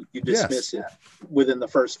you dismiss it within the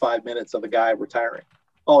first 5 minutes of the guy retiring.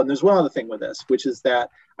 Oh, and there's one other thing with this, which is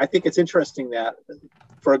that I think it's interesting that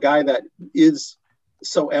for a guy that is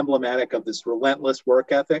so emblematic of this relentless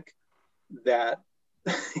work ethic, that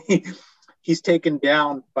he's taken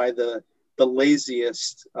down by the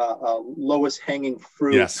laziest, lowest hanging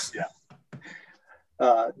fruit. Yes.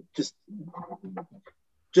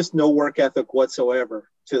 Just no work ethic whatsoever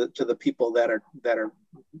to the people that are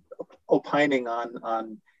opining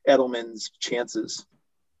on Edelman's chances.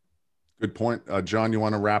 Good point. John, you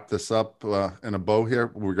want to wrap this up in a bow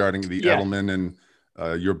here regarding the Edelman and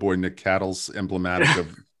your boy Nick Cattle's emblematic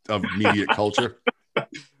of media culture?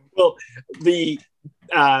 Well,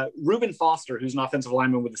 Reuben Foster, who's an offensive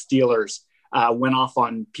lineman with the Steelers, went off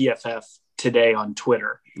on PFF today on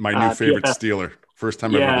Twitter. My new favorite PFF, Steeler. First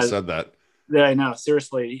time I've ever said that. Yeah, I know.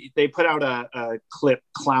 Seriously, they put out a clip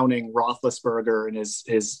clowning Roethlisberger and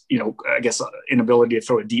his I guess inability to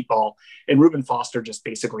throw a deep ball. And Reuben Foster just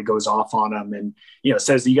basically goes off on him and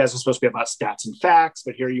says that you guys are supposed to be about stats and facts,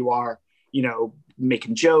 but here you are,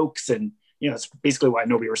 making jokes and. It's basically why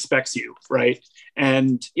nobody respects you, right?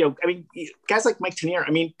 And guys like Mike Tanier. I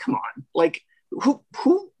mean, come on, like who?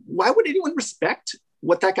 Why would anyone respect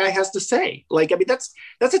what that guy has to say? Like, I mean, that's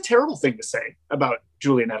a terrible thing to say about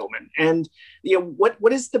Julian Edelman. And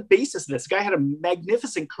what is the basis of this? Guy had a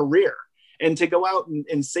magnificent career, and to go out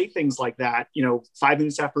and say things like that, 5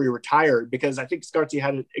 minutes after he retired, because I think Scarzi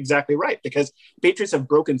had it exactly right. Because Patriots have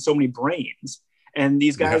broken so many brains, and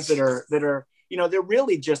these guys that are they're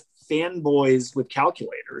really just fanboys with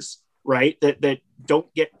calculators, right? That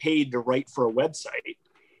don't get paid to write for a website.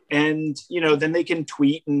 And, then they can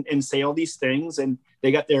tweet and say all these things, and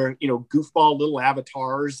they got their, goofball little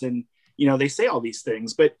avatars and, they say all these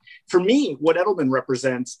things. But for me, what Edelman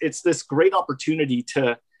represents, it's this great opportunity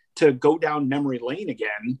to go down memory lane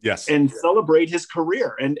again and celebrate his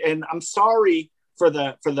career. And I'm sorry for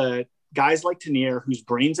the guys like Tanier, whose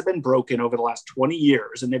brains have been broken over the last 20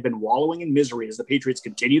 years, and they've been wallowing in misery as the Patriots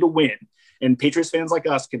continue to win, and Patriots fans like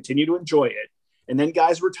us continue to enjoy it. And then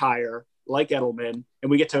guys retire like Edelman,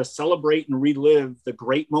 and we get to celebrate and relive the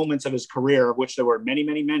great moments of his career, of which there were many,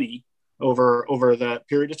 many, many over the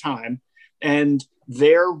period of time. And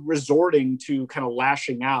they're resorting to kind of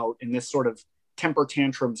lashing out in this sort of temper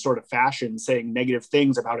tantrum sort of fashion, saying negative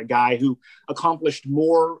things about a guy who accomplished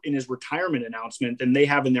more in his retirement announcement than they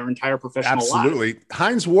have in their entire professional life. Absolutely.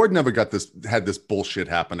 Hines Ward never had this bullshit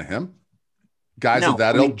happen to him. Guys of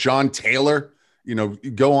that ilk, John Taylor,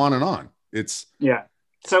 go on and on.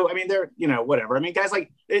 So, I mean, they're, whatever. I mean, guys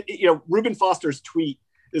like, Reuben Foster's tweet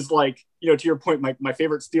is like, to your point, my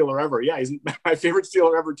favorite Steeler ever. Yeah, he's my favorite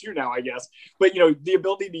Steeler ever too now, I guess. But, the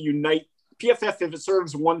ability to unite PFF, if it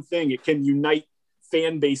serves one thing, it can unite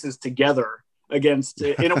fan bases together against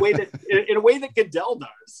in a way that Goodell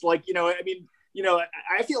does. Like,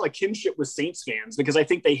 I feel like kinship with Saints fans because I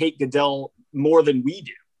think they hate Goodell more than we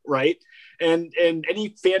do. Right. And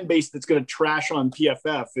any fan base that's going to trash on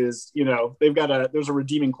PFF is, there's a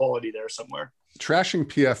redeeming quality there somewhere. Trashing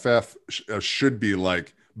PFF should be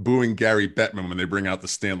like booing Gary Bettman when they bring out the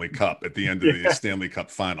Stanley Cup at the end of the Stanley Cup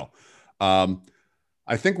final.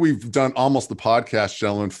 I think we've done almost the podcast,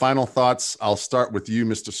 gentlemen. Final thoughts. I'll start with you,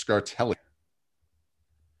 Mr. Scartelli.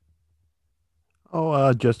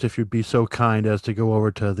 Just if you'd be so kind as to go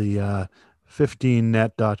over to the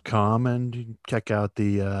 15net.com and check out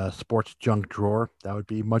the sports junk drawer. That would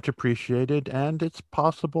be much appreciated. And it's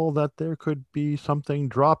possible that there could be something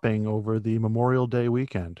dropping over the Memorial Day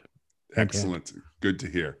weekend. Excellent. Good to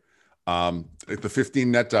hear. At the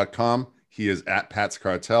 15net.com, he is at Pat's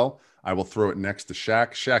Cartel. I will throw it next to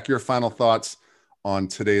Shaq. Shaq, your final thoughts on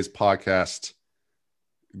today's podcast.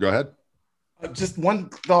 Go ahead. Just one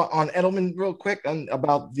thought on Edelman real quick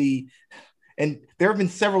about and there have been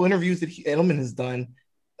several interviews that Edelman has done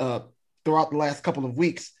throughout the last couple of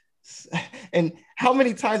weeks. And how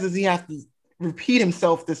many times does he have to repeat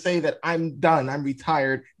himself to say that I'm done, I'm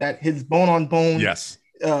retired, that his bone-on-bone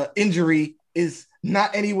injury is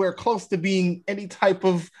not anywhere close to being any type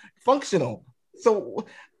of functional. So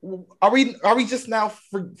are we just now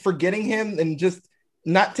forgetting him and just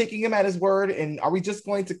not taking him at his word? And are we just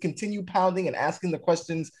going to continue pounding and asking the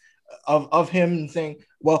questions of him and saying,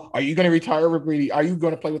 well, are you going to retire with Brady? Are you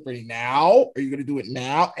going to play with Brady now? Are you going to do it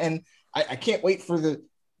now? And I can't wait for the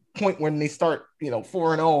point when they start,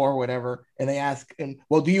 4-0 or whatever, and they ask him,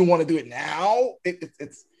 well, do you want to do it now?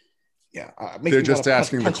 They're just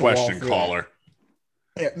asking the question, caller.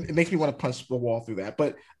 Yeah, it makes me want to punch the wall through that.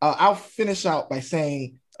 But I'll finish out by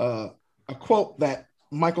saying a quote that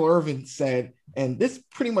Michael Irvin said, and this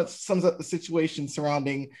pretty much sums up the situation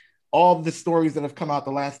surrounding all the stories that have come out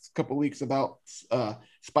the last couple of weeks about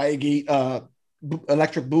Spygate,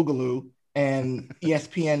 Electric Boogaloo, and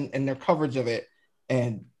ESPN and their coverage of it.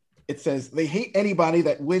 And it says, they hate anybody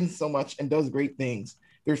that wins so much and does great things.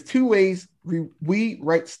 There's two ways we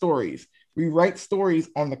write stories. We write stories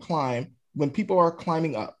on the climb when people are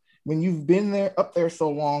climbing up. When you've been up there so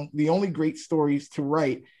long, the only great stories to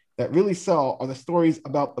write that really sell are the stories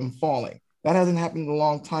about them falling. That hasn't happened in a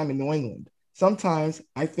long time in New England. Sometimes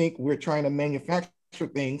I think we're trying to manufacture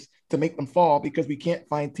things to make them fall because we can't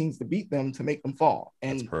find teams to beat them to make them fall.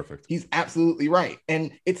 And that's perfect. He's absolutely right.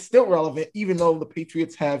 And it's still relevant, even though the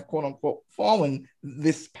Patriots have quote unquote fallen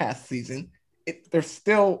this past season. It's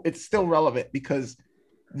still relevant because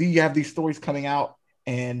you have these stories coming out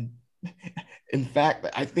And in fact,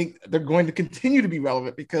 I think they're going to continue to be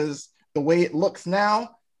relevant because the way it looks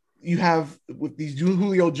now, you have with these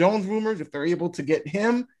Julio Jones rumors, if they're able to get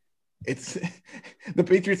him, it's the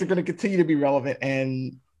Patriots are going to continue to be relevant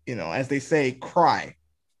and, as they say, cry.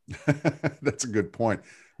 That's a good point.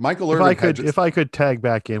 Michael Irvin. If I could tag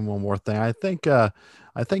back in one more thing, I think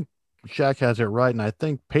Shaq has it right, and I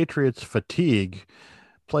think Patriots fatigue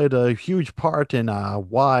played a huge part in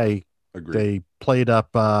why they played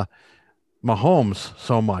up Mahomes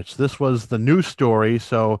so much. This was the news story,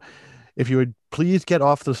 so if you would please get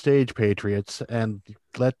off the stage, Patriots, and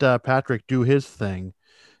let Patrick do his thing,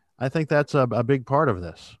 I think that's a big part of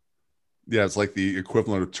this. Yeah, it's like the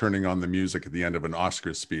equivalent of turning on the music at the end of an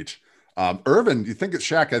Oscars speech. Irvin, you think it's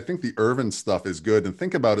Shaq? I think the Irvin stuff is good. And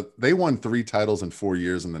think about it. They won 3 titles in 4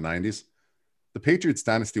 years in the 90s. The Patriots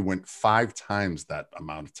dynasty went 5 times that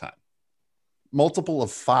amount of time. Multiple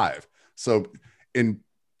of 5. So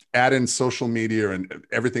add in social media and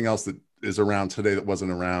everything else that is around today that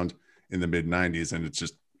wasn't around in the mid 90s. And it's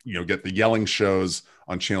just, get the yelling shows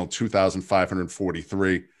on channel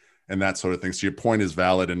 2543 and that sort of thing. So your point is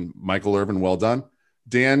valid. And Michael Irvin, well done.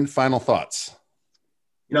 Dan, final thoughts.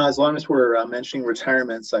 As long as we're mentioning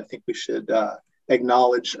retirements, I think we should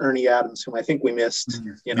acknowledge Ernie Adams, whom I think we missed.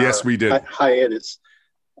 Yes, we did. Hiatus.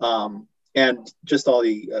 And just all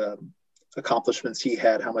the accomplishments he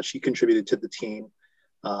had, how much he contributed to the team.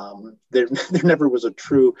 There never was a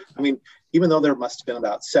true, even though there must have been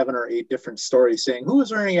about 7 or 8 different stories saying, who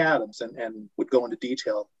is Ernie Adams? And would go into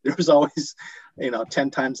detail. There was always,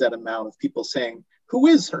 10 times that amount of people saying, who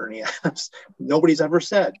is Ernie Adams? Nobody's ever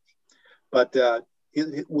said. But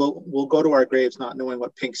we'll go to our graves not knowing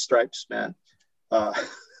what pink stripes meant. But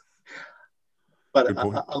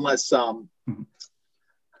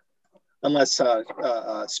unless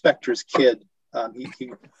Spectre's kid,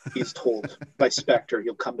 he's told by Spectre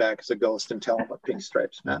he'll come back as a ghost and tell him what pink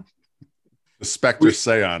stripes meant. The Spectre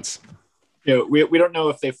seance. We don't know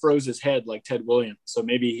if they froze his head like Ted Williams, so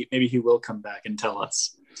maybe he will come back and tell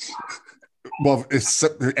us. Well,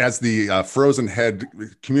 as the frozen head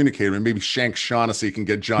communicator, and maybe Shank Shaughnessy can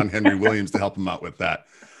get John Henry Williams to help him out with that.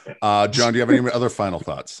 John, do you have any other final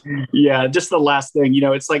thoughts? Yeah, just the last thing.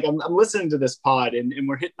 It's like I'm listening to this pod, and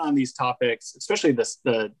we're hitting on these topics, especially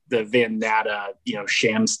the Van Natta,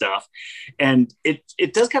 sham stuff, and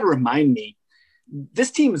it does kind of remind me,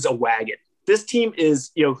 this team is a wagon. This team is,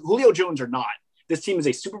 Julio Jones or not, this team is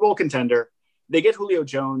a Super Bowl contender. They get Julio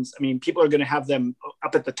Jones. People are going to have them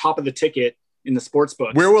up at the top of the ticket in the sports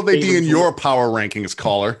book. Where will they be in your power rankings,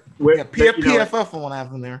 caller? PFF won't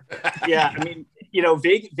have them there. Yeah,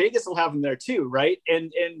 Vegas will have them there too, right?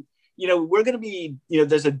 And we're going to be,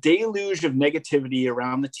 there's a deluge of negativity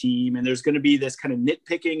around the team, and there's going to be this kind of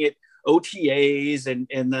nitpicking at OTAs, and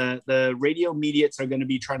the radio mediates are going to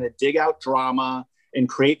be trying to dig out drama and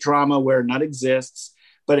create drama where none exists.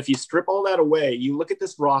 But if you strip all that away, you look at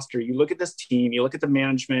this roster, you look at this team, you look at the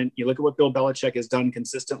management, you look at what Bill Belichick has done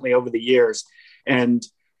consistently over the years, and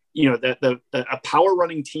a power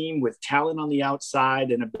running team with talent on the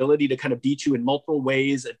outside and ability to kind of beat you in multiple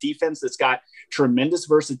ways, a defense that's got tremendous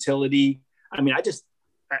versatility. I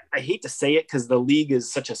hate to say it because the league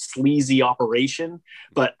is such a sleazy operation,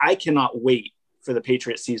 but I cannot wait for the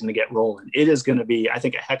Patriots season to get rolling. It is going to be, I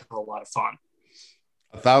think, a heck of a lot of fun.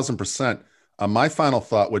 1,000%. My final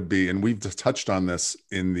thought would be, and we've touched on this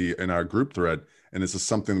in our group thread, and this is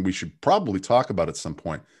something we should probably talk about at some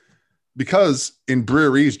point, because in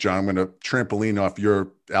Breweries, John, I'm going to trampoline off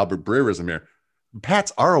your Albert Brewerism here.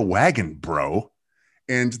 Pats are a wagon, bro.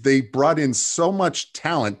 And they brought in so much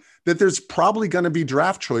talent that there's probably going to be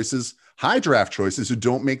draft choices, high draft choices who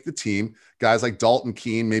don't make the team. Guys like Dalton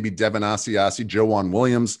Keene, maybe Devin Asiasi, Joejuan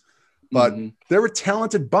Williams, but they're a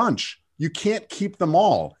talented bunch. You can't keep them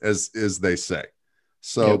all, as they say.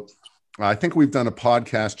 So I think we've done a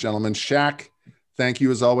podcast, gentlemen. Shaq, thank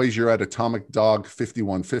you as always. You're at Atomic Dog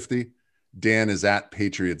 5150. Dan is at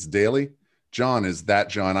Patriots Daily. John is that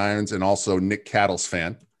John Irons and also Nick Cattle's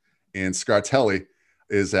fan. And Scartelli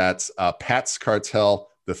is at Pat's Cartel,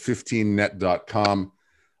 the15net.com.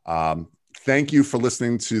 Thank you for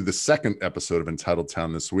listening to the second episode of Entitled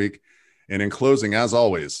Town this week. And in closing, as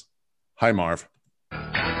always, hi, Marv.